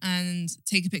design and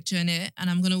take a picture in it. And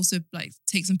I'm going to also like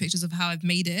take some pictures of how I've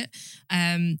made it.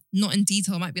 Not in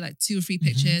detail, it might be like 2 or 3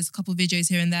 pictures, a couple of videos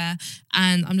here and there.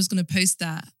 And I'm just going to post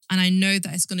that. And I know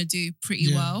that it's going to do pretty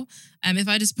Yeah. well. If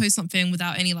I just post something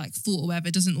without any like thought or whatever,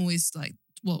 it doesn't always like,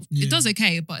 well, Yeah. it does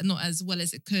okay, but not as well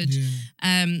as it could.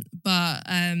 Yeah. But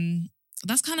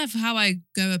that's kind of how I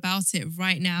go about it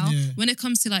right now. Yeah. When it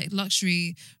comes to like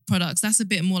luxury products, that's a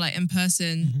bit more like in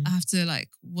person. Mhm. I have to like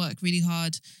work really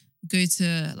hard, go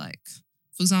to like,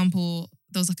 for example,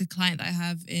 there was like a client that I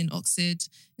have in Oxford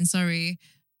in Surrey,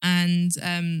 and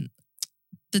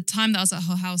the time that I was at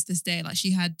her house this day, like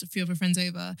she had a few of her friends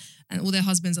over and all their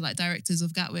husbands are like directors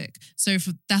of Gatwick. So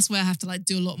that's where I have to like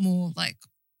do a lot more like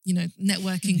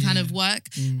networking kind of work.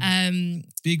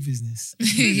 Big business.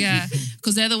 Yeah,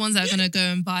 because they're the ones that are going to go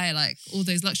and buy like all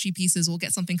those luxury pieces or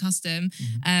get something custom.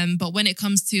 But when it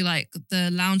comes to like the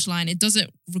lounge line, it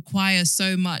doesn't require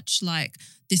so much like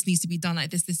this needs to be done like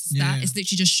this, that. It's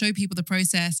literally just show people the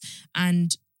process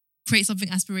and create something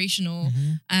aspirational.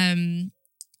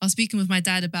 I was speaking with my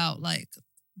dad about like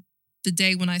the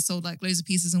day when I sold like loads of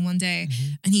pieces in one day,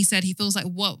 and he said he feels like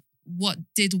what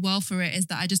did well for it is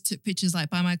that I just took pictures like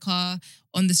by my car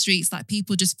on the streets. Like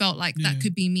people just felt like that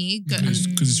could be me. Because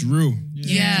it's real.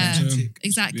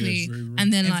 Exactly. Yeah,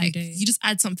 and then Every like day. you just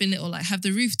add something little, like have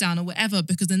the roof down or whatever,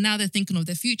 because then now they're thinking of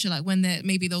their future, like when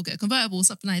maybe they'll get a convertible or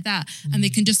something like that, and they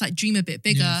can just like dream a bit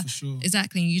bigger. Yeah, for sure.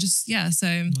 Exactly. You just so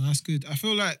No, that's good. I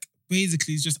feel like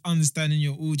basically it's just understanding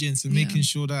your audience and making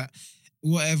sure that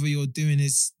whatever you're doing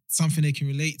is something they can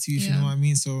relate to, if you know what I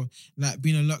mean. So like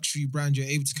being a luxury brand, you're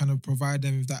able to kind of provide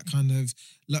them with that kind of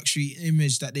luxury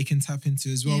image that they can tap into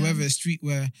as well. Whether it's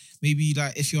streetwear, maybe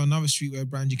like if you're another streetwear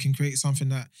brand, you can create something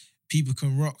that people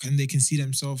can rock and they can see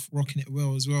themselves rocking it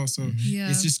well as well. So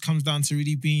it just comes down to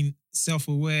really being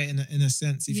self-aware in a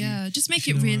sense. Just make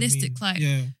it realistic. Like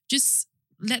just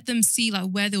let them see like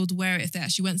where they would wear it if they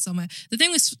actually went somewhere. The thing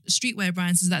with streetwear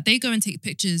brands is that they go and take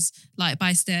pictures like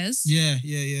by stairs.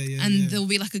 And there'll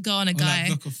be like a girl and a guy. Like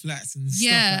block of flats and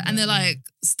stuff like and that, they're like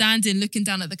standing looking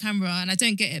down at the camera, and I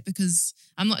don't get it because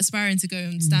I'm not aspiring to go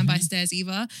and stand by stairs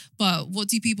either. But what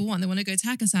do people want? They want to go to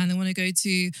Hakkasan, they want to go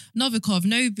to Novikov,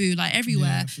 Nobu, like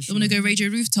everywhere. They want to go Radio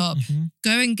Rooftop.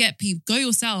 Go and get people, go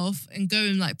yourself and go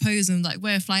and like pose and like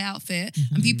wear a fly outfit,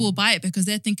 and people will buy it because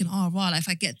they're thinking, oh wow, like if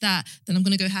I get that, then I'm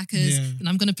gonna go Hackers, and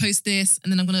I'm gonna post this,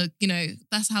 and then I'm gonna,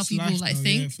 that's how It's people like lifestyle,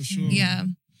 think. yeah, for sure.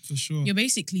 For sure. You're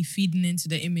basically feeding into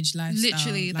the image lifestyle.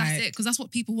 Literally, that's it. Because that's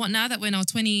what people want now that we're in our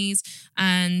 20s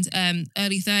and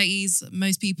early 30s.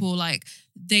 Most people, like,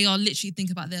 they are literally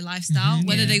thinking about their lifestyle,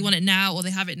 whether they want it now or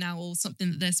they have it now or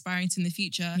something that they're aspiring to in the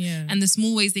future. Yeah. And the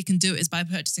small ways they can do it is by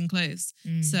purchasing clothes.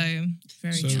 So,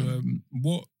 very true.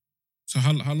 So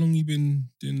how long you been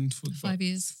doing for 5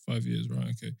 years? 5 years, right?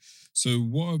 Okay. So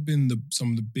what have been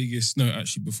some of the biggest? No,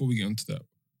 actually, before we get onto that,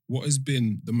 what has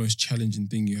been the most challenging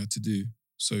thing you had to do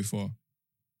so far?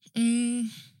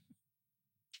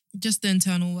 Just the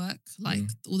internal work, like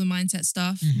all the mindset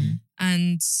stuff,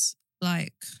 and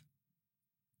like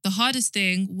the hardest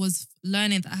thing was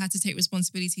learning that I had to take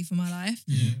responsibility for my life.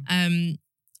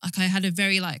 Like I had a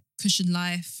very like cushioned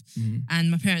life,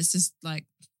 and my parents just like,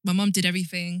 my mom did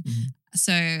everything.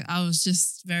 So I was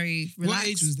just very relaxed. What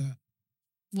age was that?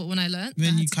 What, when I learned?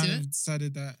 When you kind of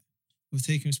decided that was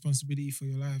taking responsibility for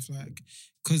your life, like,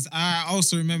 because I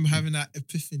also remember having that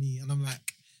epiphany, and I'm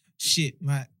like, shit,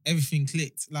 like everything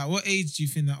clicked. Like, what age do you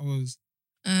think that was?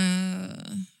 How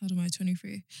old am I?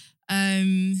 23.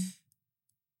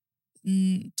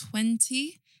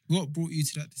 20. What brought you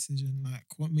to that decision? Like,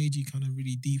 what made you kind of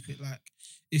really deep it? Like,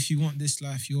 if you want this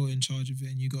life, you're in charge of it,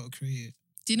 and you got to create it.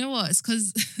 Do you know what? It's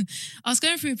because I was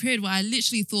going through a period where I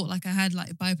literally thought like I had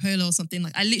like bipolar or something.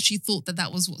 Like I literally thought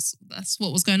that's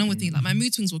what was going on with me. Like my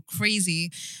mood swings were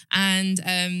crazy, and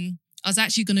I was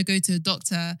actually going to go to a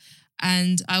doctor,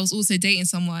 and I was also dating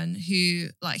someone who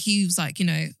like, he was like,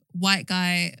 white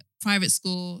guy, private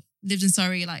school, lived in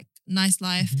Surrey, like nice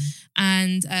life,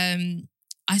 and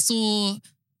I saw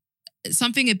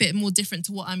something a bit more different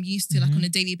to what I'm used to, like on a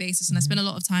daily basis. And I spent a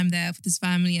lot of time there with his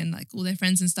family and like all their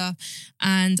friends and stuff.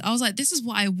 And I was like, this is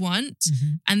what I want.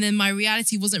 And then my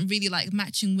reality wasn't really like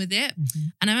matching with it.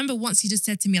 And I remember once he just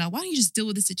said to me, like, why don't you just deal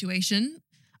with the situation?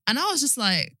 And I was just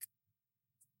like,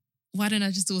 why don't I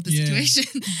just deal with the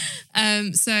situation?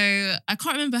 So I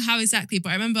can't remember how exactly, but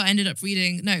I remember I ended up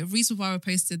reading, Reese Wavara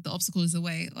posted The Obstacle is the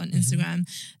Way on Instagram.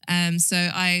 So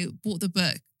I bought the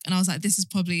book. And I was like, this is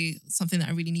probably something that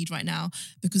I really need right now,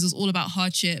 because it was all about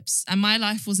hardships. And my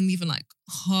life wasn't even like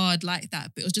hard like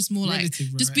that, but it was just more relative,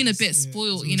 like, just being a bit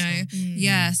spoiled,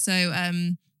 So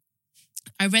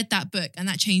I read that book and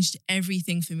that changed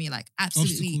everything for me, like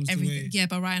absolutely everything. Yeah,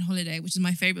 by Ryan Holiday, which is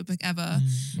my favorite book ever.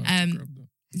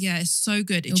 Yeah, it's so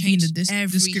good. It changed in the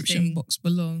description box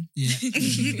below. Yeah.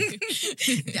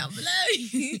 Down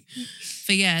below.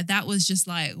 But yeah, that was just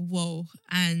like, whoa.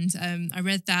 And I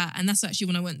read that, and that's actually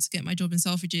when I went to get my job in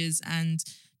Selfridges and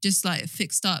just like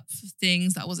fixed up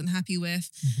things that I wasn't happy with.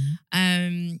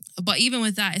 But even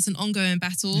with that, it's an ongoing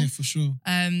battle. Yeah, for sure.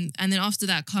 And then after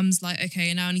that comes like,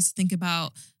 okay, now I need to think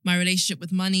about my relationship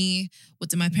with money. What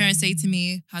do my parents say to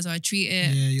me? How do I treat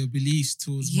it? Yeah, your beliefs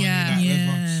towards money.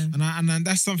 And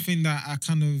that's something that I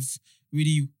kind of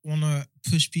really want to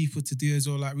push people to do as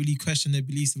well, like really question their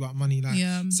beliefs about money. Like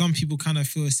Yeah. some people kind of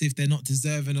feel as if they're not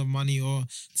deserving of money, or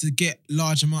to get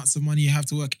large amounts of money, you have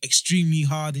to work extremely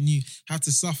hard and you have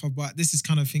to suffer. But this is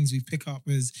kind of things we pick up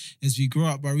as we grow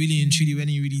up. But really and truly, when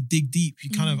you really dig deep,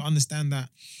 you kind of understand that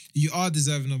you are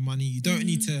deserving of money. You don't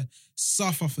need to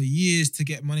suffer for years to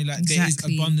get money. Like there is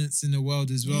abundance in the world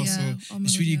as well. Yeah. So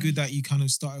it's really good that you kind of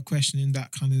started questioning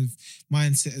that kind of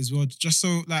mindset as well. Just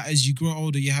so like as you grow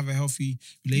older, you have a healthy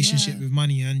relationship with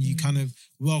money and you kind of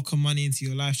welcome money into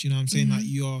your life. You know what I'm saying? Like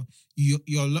you're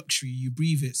luxury, you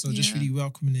breathe it. So just really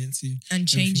welcoming it into and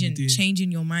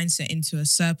changing your mindset into a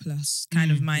surplus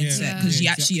kind of mindset, because you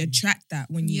actually attract that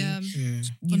when you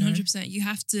 100%. You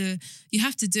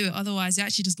have to do it, otherwise you're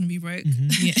actually just gonna be broke.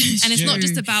 Yeah. And it's not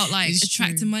just about like It's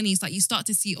attracting true. money. It's like you start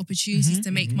to see opportunities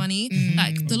to make money.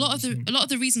 Like a lot of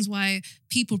the reasons why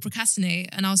people procrastinate,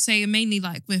 and I'll say mainly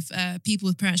like with people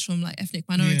with parents from like ethnic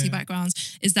minority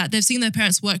backgrounds, is that they've seen their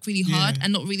parents work really hard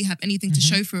and not really have anything to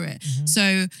show for it.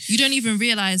 So you don't even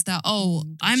realize that,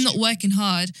 I'm not working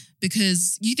hard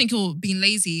because you think you're being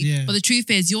lazy. But the truth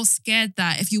is you're scared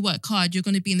that if you work hard, you're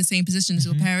going to be in the same position as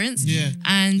your parents.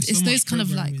 And There's it's so those much kind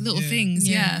of like programming. little things.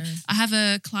 I have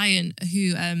a client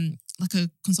who like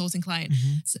a consulting client,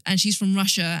 and she's from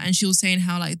Russia, and she was saying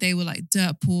how like they were like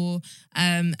dirt poor,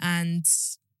 and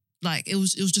like it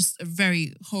was just a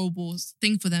very horrible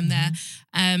thing for them there.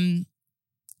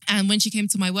 And when she came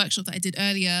to my workshop that I did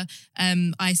earlier,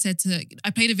 I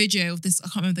played a video of this, I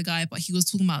can't remember the guy, but he was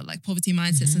talking about like poverty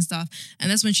mindsets and stuff. And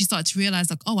that's when she started to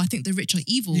realize like, I think the rich are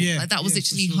evil. Like that was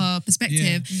literally her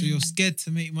perspective. So you're scared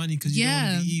to make money because you don't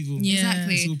want to be evil.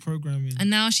 Exactly. It's all programming. And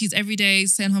now she's every day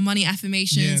saying her money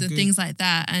affirmations and things like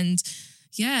that. And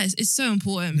it's so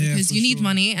important because you need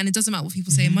money, and it doesn't matter what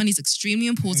people say. Money is extremely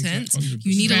important. Exactly.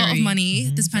 You need a lot of Very.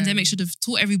 money. This pandemic should have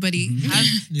taught everybody have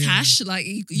cash. Like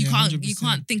you can't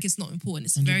 100%. think it's not important.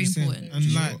 It's very 100%. important.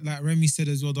 And like Remy said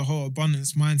as well, the whole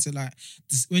abundance mindset, like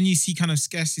when you see kind of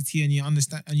scarcity and you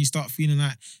understand and you start feeling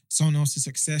like someone else's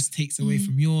success takes away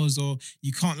from yours, or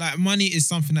you can't, like money is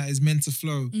something that is meant to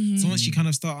flow. So once you kind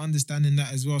of start understanding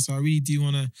that as well, so I really do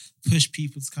want to push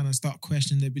people to kind of start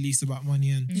questioning their beliefs about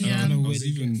money and kind of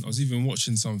I was even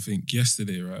watching something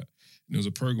yesterday, right? And it was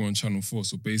a program on Channel 4.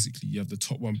 So basically, you have the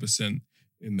top 1%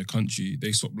 in the country.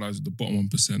 They swap lives with the bottom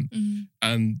 1%.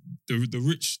 And the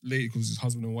rich lady, because it's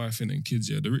husband and wife and kids,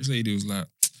 the rich lady was like,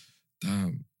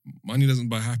 damn, money doesn't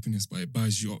buy happiness, but it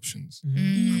buys you options.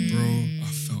 And bro,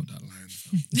 I felt that line.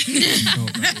 I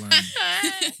felt that line.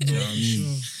 You know what I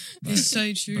mean? Like, It's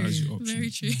so true. buys you options. Very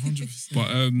true. 100%. But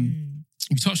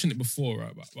we touched on it before,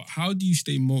 right? But how do you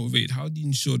stay motivated? How do you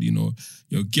ensure that,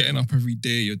 you're getting up every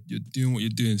day, you're doing what you're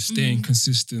doing, staying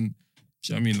consistent?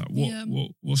 Do you know what I mean?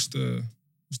 Like what's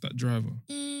that driver?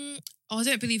 I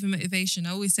don't believe in motivation.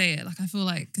 I always say it. Like I feel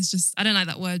like it's just, I don't like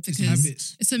that word because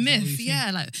habits. it's a Is that what myth. you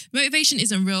Yeah, like motivation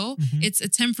isn't real. It's a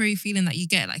temporary feeling that you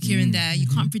get like here and there. You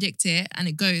can't predict it and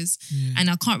it goes. And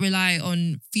I can't rely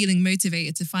on feeling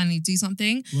motivated to finally do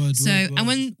something. Word.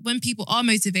 And when people are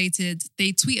motivated,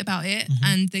 they tweet about it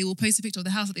and they will post a picture of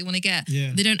the house that they want to get.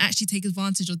 They don't actually take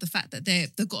advantage of the fact that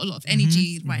they've got a lot of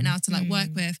energy right now to like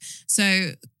work with.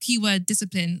 So keyword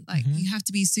discipline, like you have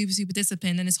to be super, super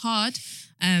disciplined, and it's hard.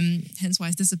 Hence why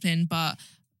it's discipline. But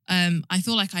I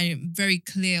feel like I'm very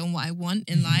clear on what I want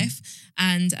in life,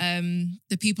 and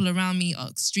the people around me are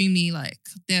extremely like,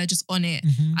 they're just on it.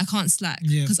 I can't slack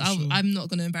because I'm not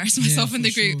going to embarrass myself in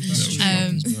the group.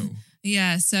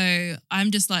 So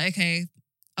I'm just like, okay,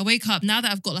 I wake up now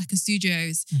that I've got like a studio.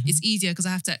 It's easier because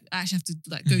I actually have to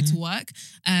like go to work.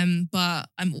 But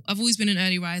I've always been an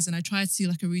early riser, and I try to do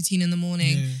like a routine in the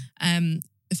morning.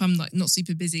 If I'm like not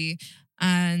super busy,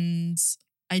 and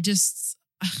I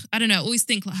don't know, I always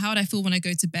think like, how would I feel when I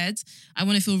go to bed? I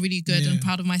want to feel really good and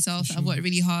proud of myself that I've worked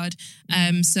really hard.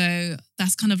 So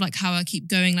that's kind of like how I keep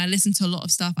going. I listen to a lot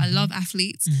of stuff. I love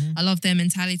athletes. I love their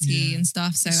mentality and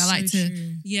stuff. So I like to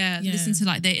listen to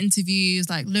like their interviews.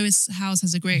 Like Lewis Howes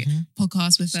has a great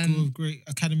podcast with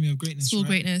Academy of Greatness. School of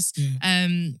Greatness.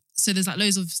 So there's like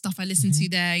loads of stuff I listen to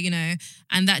there,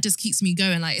 and that just keeps me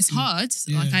going. Like it's hard.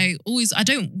 Like I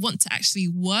don't want to actually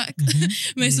work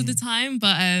most of the time,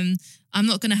 but I'm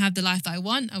not going to have the life that I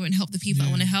want. I won't help the people I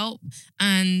want to help.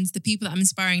 And the people that I'm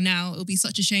inspiring now, it'll be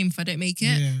such a shame if I don't make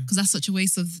it, because that's such a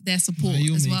waste of their support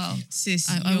as well. Sis,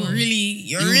 you're really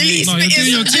you're doing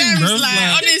your thing, bro. Like,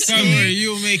 honestly. Don't worry,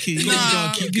 you'll make it. You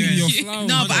gotta keep Giving going. your flowers.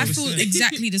 No, but I 100%. feel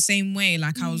exactly the same way.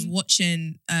 Like I was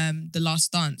watching The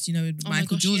Last Dance, with Oh my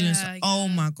Michael gosh, Jordan. yeah, Oh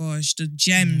my gosh, the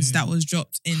gems that was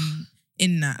dropped in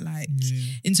in that, like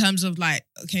in terms of like,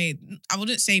 okay, I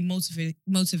wouldn't say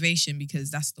motivation because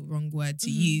that's the wrong word to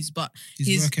use, but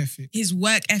his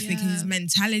work ethic, and his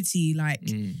mentality, like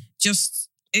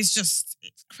it's just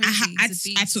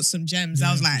crazy. I took some gems.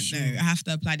 I was like, no, I have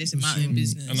to apply this in my own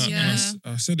business. And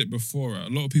I said it before. A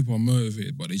lot of people are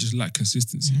motivated, but they just lack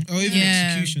consistency. Or even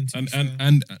execution.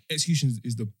 And execution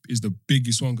is the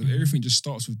biggest one because everything just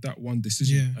starts with that one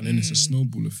decision, and then it's a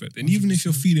snowball effect. And 100%. Even if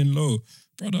you're feeling low,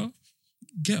 brother,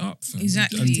 get up, fam,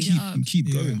 exactly, and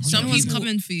keep going. Someone's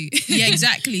coming for you. Yeah,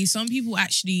 exactly. Some people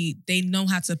actually they know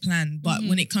how to plan, but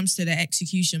when it comes to the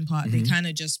execution part, they kind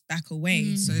of just back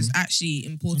away. So it's actually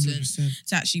important 100%.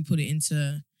 to actually put it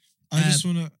into. I just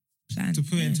want to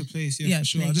put it it into place. Yeah, for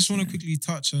sure. I just want to quickly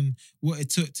touch on what it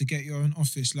took to get your own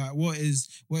office. Like, what is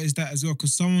that as well?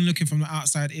 Because someone looking from the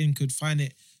outside in could find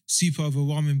it super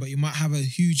overwhelming, but you might have a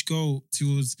huge goal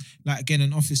towards like getting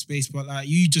an office space, but like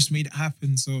you just made it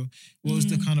happen. So what was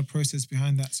the kind of process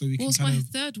behind that? So we can kind of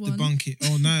third one. debunk it.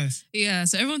 Oh, nice. Yeah,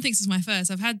 so everyone thinks it's my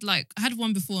first. I had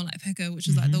one before, like Pecco, which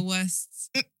was like the worst.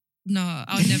 No,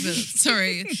 I would never.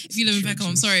 Sorry, if you live in Peckham,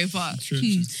 I'm sorry, but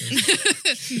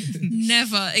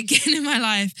never again in my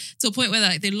life. To a point where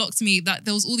like they locked me. Like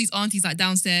there was all these aunties like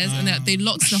downstairs, and they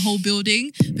locked the whole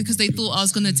building because they thought I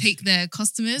was gonna take their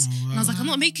customers. And I was like, I'm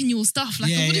not making your stuff.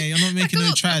 Like, you're not making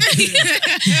no trash.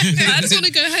 I just want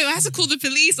to go home. I had to call the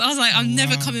police. I was like, I'm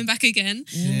never coming back again.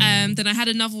 Then I had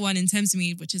another one in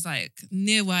Thamesmead, which is like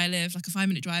near where I live, like a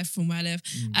 5-minute drive from where I live.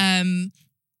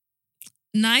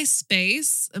 Nice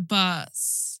space, but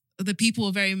the people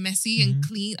are very messy and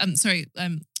clean.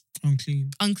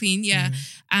 Unclean, yeah.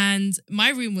 And my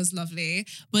room was lovely,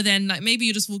 but then like maybe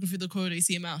you're just walking through the corridor, you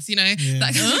see a mouse, you know,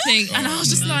 that kind of thing. And I was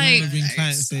just like,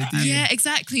 yeah,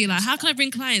 exactly. Like, how can I bring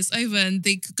clients over and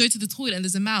they go to the toilet and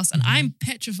there's a mouse? And I'm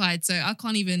petrified, so I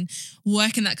can't even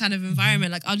work in that kind of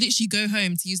environment. Like, I'll literally go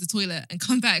home to use the toilet and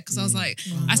come back because I was like,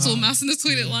 I saw a mouse in the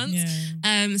toilet once.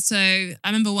 So I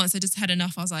remember once I just had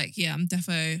enough. I was like, yeah, I'm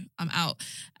out.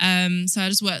 So I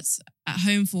just worked at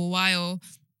home for a while.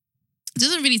 It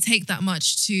doesn't really take that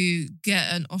much to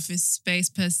get an office space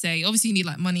per se. Obviously, you need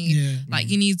like money. Like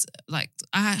you need like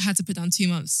I had to put down 2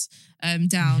 months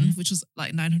down, which was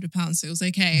like £900, so it was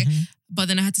okay. But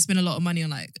then I had to spend a lot of money on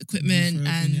like equipment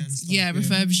and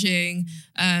refurbishing.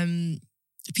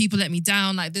 People let me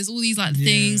down. Like there's all these like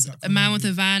things. A man with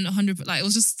a van, 100. Like it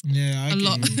was just a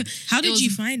lot. How did you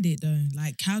find it though?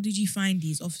 Like how did you find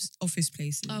these office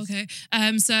places? Okay.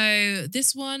 So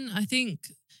this one, I think.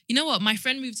 You know what? My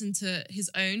friend moved into his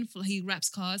own. He wraps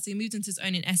cars. So he moved into his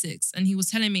own in Essex, and he was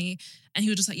telling me, and he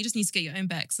was just like, "You just need to get your own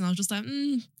Bex." And I was just like,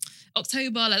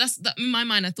 October. Like that in my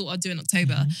mind. I thought I'd do it in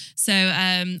October. So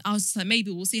I was just like,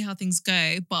 maybe we'll see how things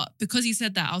go. But because he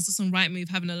said that, I was just on Rightmove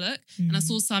having a look, and I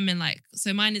saw some in like.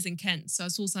 So mine is in Kent. So I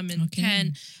saw some in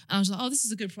Kent, and I was like, oh, this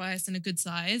is a good price and a good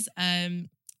size.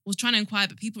 Was trying to inquire,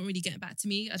 but people weren't really getting back to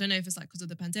me. I don't know if it's like because of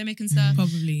the pandemic and stuff.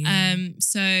 Probably.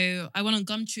 So I went on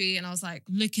Gumtree and I was like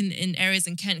looking in areas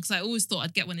in Kent because I always thought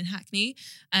I'd get one in Hackney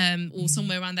or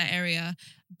somewhere around that area.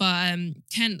 But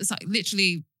Kent is like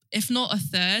literally, if not a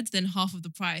third, then half of the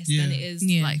price than it is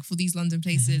like for these London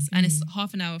places. And it's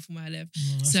half an hour from where I live.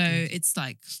 So it's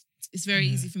like, it's very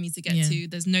easy for me to get to.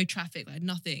 There's no traffic, like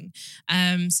nothing.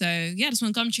 So yeah, just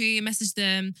went on Gumtree, messaged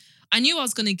them. I knew I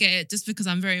was going to get it just because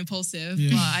I'm very impulsive,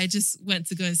 but I just went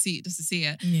to go and see it just to see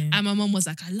it. And my mom was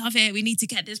like, I love it. We need to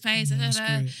get this place. And I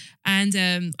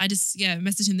just,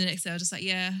 messaged him the next day. I was just like,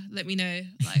 let me know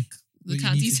like the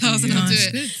kind of details and I'll do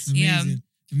it.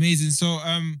 Amazing. So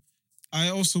I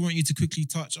also want you to quickly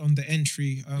touch on the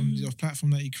entry, the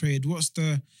platform that you created.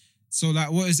 So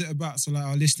like, what is it about? So like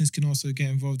our listeners can also get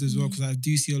involved as well, because I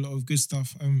do see a lot of good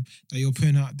stuff that you're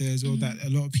putting out there as well that a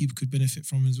lot of people could benefit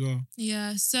from as well.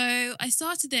 Yeah, so I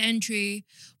started the entry.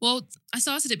 Well, I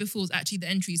started it before it was actually the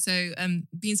entry. So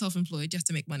being self-employed, you have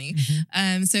to make money.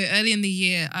 So early in the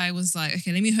year, I was like,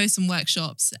 okay, let me host some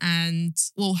workshops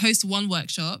host one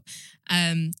workshop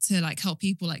to like help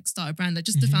people like start a brand, like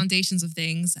just the foundations of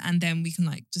things, and then we can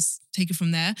like just take it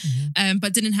from there.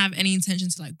 But didn't have any intention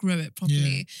to like grow it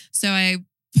properly. So I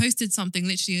posted something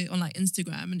literally on like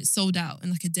Instagram and it sold out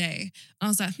in like a day. And I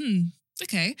was like,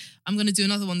 okay, I'm gonna do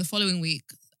another one the following week,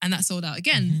 and that sold out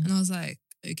again. And I was like,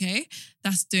 okay,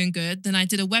 that's doing good. Then I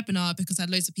did a webinar because I had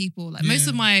loads of people. Like most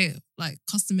of my like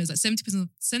customers, like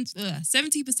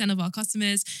 70% of our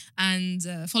customers and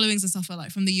followings and stuff are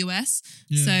like from the US.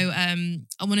 So I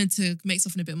wanted to make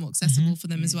something a bit more accessible for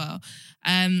them as well.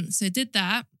 So I did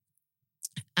that,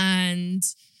 and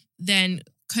then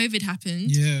COVID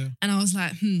happened. Yeah. And I was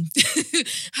like,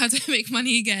 how do I make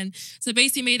money again? So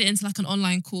basically made it into like an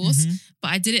online course,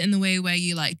 but I did it in the way where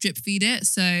you like drip feed it.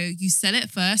 So you sell it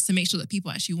first to make sure that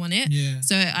people actually want it. Yeah.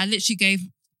 So I literally gave,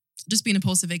 just being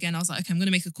impulsive again, I was like, okay, I'm going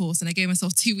to make a course. And I gave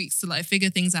myself 2 weeks to like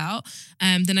figure things out.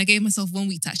 Then I gave myself 1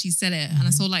 week to actually sell it. And I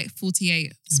sold like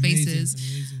 48 spaces.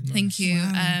 Amazing. Thank you.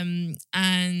 Wow.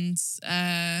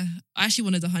 I actually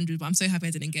wanted 100, but I'm so happy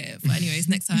I didn't get it. But anyways,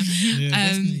 next time. Yeah,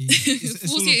 definitely.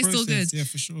 It's all a 48 is still process. good. Yeah,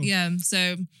 for sure. Yeah.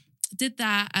 So did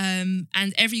that.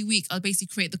 And every week I'll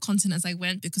basically create the content as I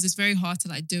went because it's very hard to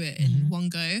like do it in one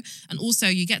go. And also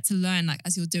you get to learn like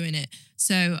as you're doing it.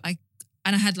 So I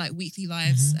had like weekly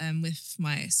lives with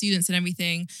my students and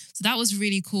everything. So that was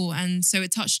really cool. And so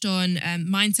it touched on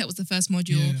mindset was the first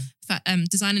module,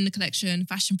 designing the collection,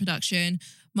 fashion production,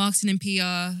 marketing and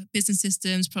PR, business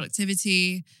systems,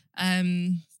 productivity,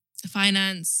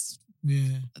 finance.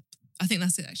 Yeah. I think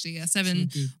that's it actually. Yeah, 7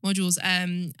 So good. modules.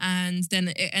 And then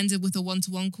it ended with a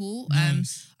one-to-one call.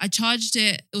 Nice. I charged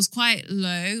it was quite low.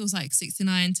 It was like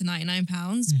 69 to 99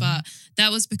 pounds. But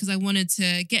that was because I wanted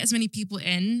to get as many people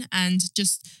in and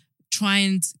just try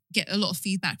and get a lot of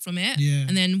feedback from it. Yeah.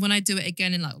 And then when I do it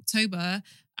again in like October,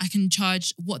 I can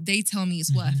charge what they tell me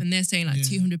it's worth. And they're saying like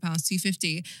 £200,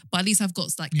 £250. But at least I've got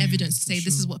like evidence to say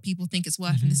this is what people think it's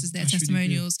worth and this is their That's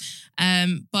really testimonials.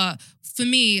 But for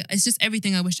me, it's just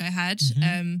everything I wish I had.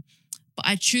 But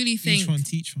I truly think... Each one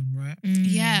teach one, right?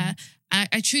 Yeah.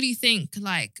 I truly think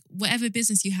like whatever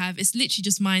business you have, it's literally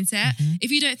just mindset. If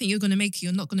you don't think you're going to make it,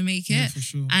 you're not going to make it. Yeah, for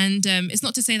sure. And it's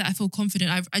not to say that I feel confident.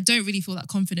 I don't really feel that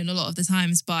confident a lot of the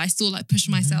times, but I still like push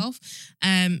myself.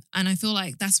 And I feel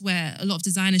like that's where a lot of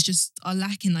designers just are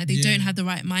lacking. Like they don't have the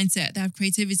right mindset. They have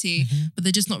creativity, but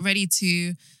they're just not ready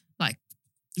to like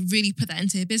really put that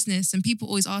into a business. And people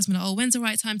always ask me like, oh, when's the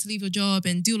right time to leave your job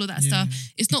and do all of that stuff?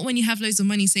 It's not when you have loads of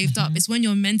money saved up. It's when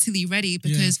you're mentally ready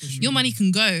because for sure. your money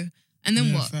can go. And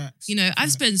then what? Facts. You know,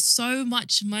 I've spent so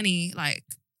much money like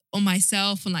on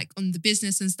myself and like on the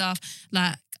business and stuff.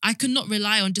 Like I could not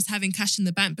rely on just having cash in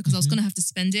the bank because I was going to have to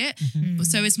spend it. But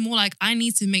so it's more like I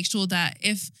need to make sure that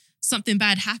if something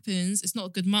bad happens, it's not a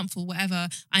good month or whatever,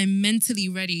 I'm mentally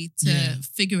ready to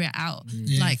figure it out.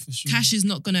 Like for sure. cash is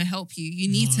not going to help you. You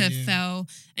need to fail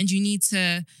and you need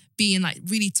to be in like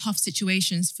really tough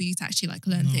situations for you to actually like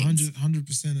learn things.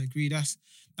 100% agree. That's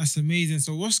amazing.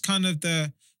 So what's kind of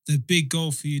the big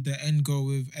goal for you, the end goal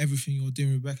with everything you're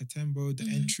doing, Rebecca Tembo, the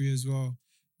entry as well?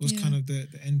 What's kind of the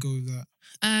end goal of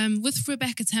that? With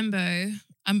Rebecca Tembo,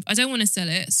 I don't want to sell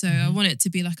it, so I want it to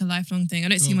be like a lifelong thing. I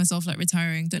don't see myself like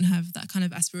retiring, don't have that kind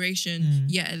of aspiration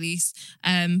yet at least.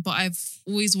 But I've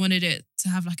always wanted it to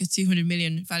have like a 200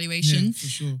 million valuation. Yeah, for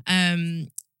sure.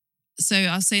 So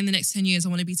I was saying the next 10 years, I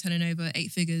want to be turning over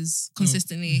 8 figures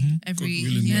consistently every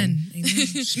year. Amen. You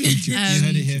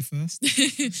heard it here first.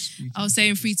 I was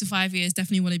saying 3 to 5 years,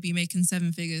 definitely want to be making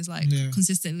 7 figures like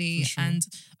consistently. for sure. And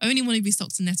I only want to be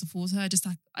stocked in Net-a-Porter. I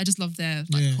just love their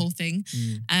like whole thing.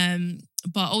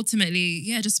 But ultimately,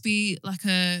 just be like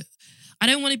I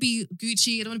don't want to be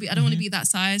Gucci. I don't want to be that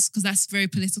size because that's very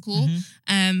political.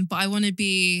 But I want to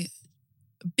be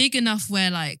big enough where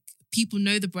like people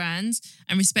know the brand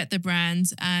and respect the brand,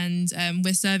 and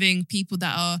we're serving people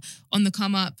that are on the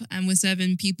come up, and we're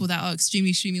serving people that are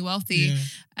extremely, extremely wealthy.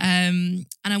 And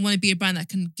I want to be a brand that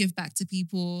can give back to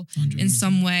people 100%. in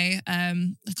some way.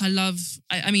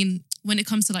 I mean, when it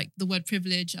comes to like the word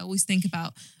privilege, I always think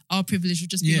about our privilege of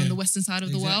just being on the Western side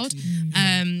of the world.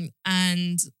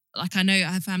 And like I know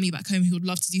I have family back home who would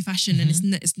love to do fashion, and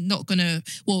it's not gonna.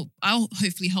 Well, I'll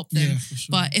hopefully help them, for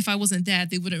sure. but if I wasn't there,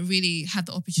 they wouldn't really have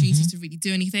the opportunity to really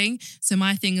do anything. So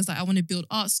my thing is like I want to build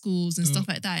art schools and stuff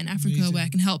like that in Africa where I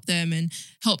can help them and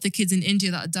help the kids in India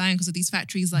that are dying because of these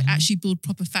factories. Like actually build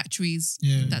proper factories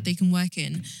that they can work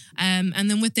in.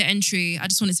 And then with the entry, I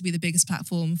just want it to be the biggest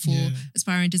platform for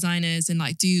aspiring designers and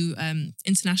like do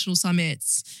international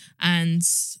summits and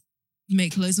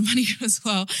make loads of money as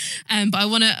well. But I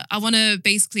want to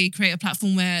basically create a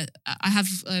platform where I have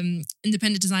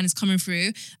independent designers coming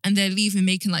through and they're leaving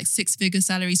making like 6-figure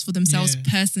salaries for themselves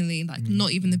personally, like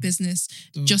not even the business,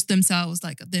 just themselves.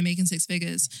 Like they're making 6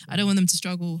 figures. I don't want them to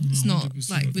struggle. It's not 100%.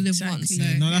 like we live once. So,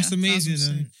 No, that's amazing, 1,000%.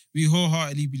 and we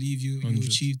wholeheartedly believe you 100.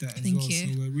 achieve that as Thank well.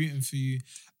 you. So we're rooting for you.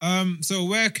 So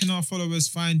where can our followers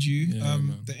find you?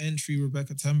 Man. The entry,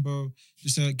 Rebecca Tembo.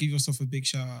 Just give yourself a big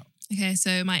shout out. Okay,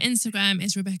 so my Instagram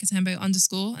is Rebecca Tembo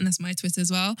 _, and that's my Twitter as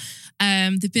well.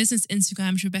 The business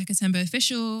Instagram is Rebecca Tembo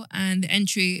Official, and the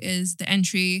entry is the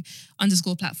entry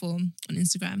 _ platform on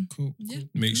Instagram. Cool.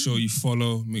 Make sure you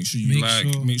follow. Make sure you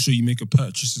Make sure you make a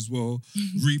purchase as well.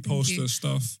 Repost you. their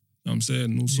stuff. You know what I'm saying?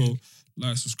 And also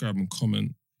like, subscribe, and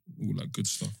comment. all that good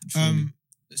stuff. You feel me?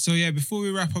 So yeah, before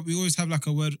we wrap up, we always have like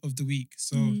a word of the week.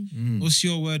 So what's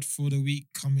your word for the week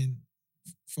coming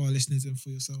for our listeners and for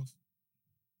yourself?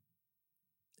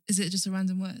 Is it just a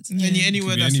random word? Any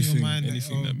word that's in your mind?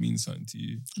 Anything that means something to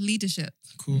you. Leadership.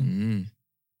 Cool.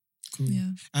 Cool.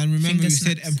 Yeah. And remember, Finger we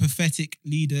said snaps. empathetic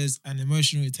leaders and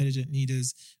emotional intelligent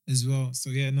leaders as well. So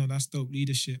yeah, no, that's dope.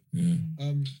 Leadership. Yeah.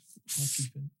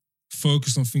 Housekeeping.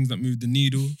 Focus on things that move the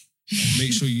needle.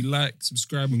 Make sure you like,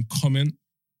 subscribe, and comment.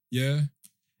 Yeah.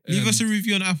 Leave us a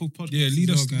review on Apple Podcasts. Yeah, leave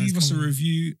us a Come on.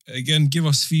 review. Again, give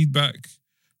us feedback.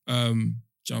 Do you know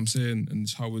what I'm saying? And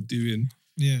how we're doing.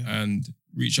 Yeah. And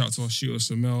reach out to us, shoot us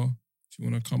a mail. If you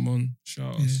want to come on,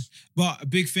 shout us. But a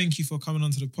big thank you for coming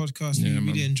onto the podcast. Yeah, we man.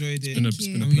 really enjoyed it. It's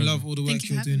been a and we pleasure. love all the work Thank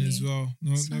you you're for doing having as me. well.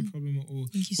 No It's fun. problem at all.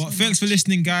 Thank you But so thanks for much.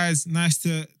 listening, guys. Nice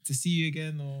to see you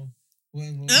again or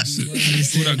whatever. That's it. whatever you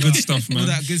say, All that but- good stuff, man. All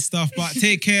that good stuff. But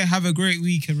take care. Have a great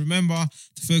week. And remember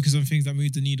to focus on things that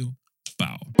move the needle.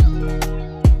 Bow.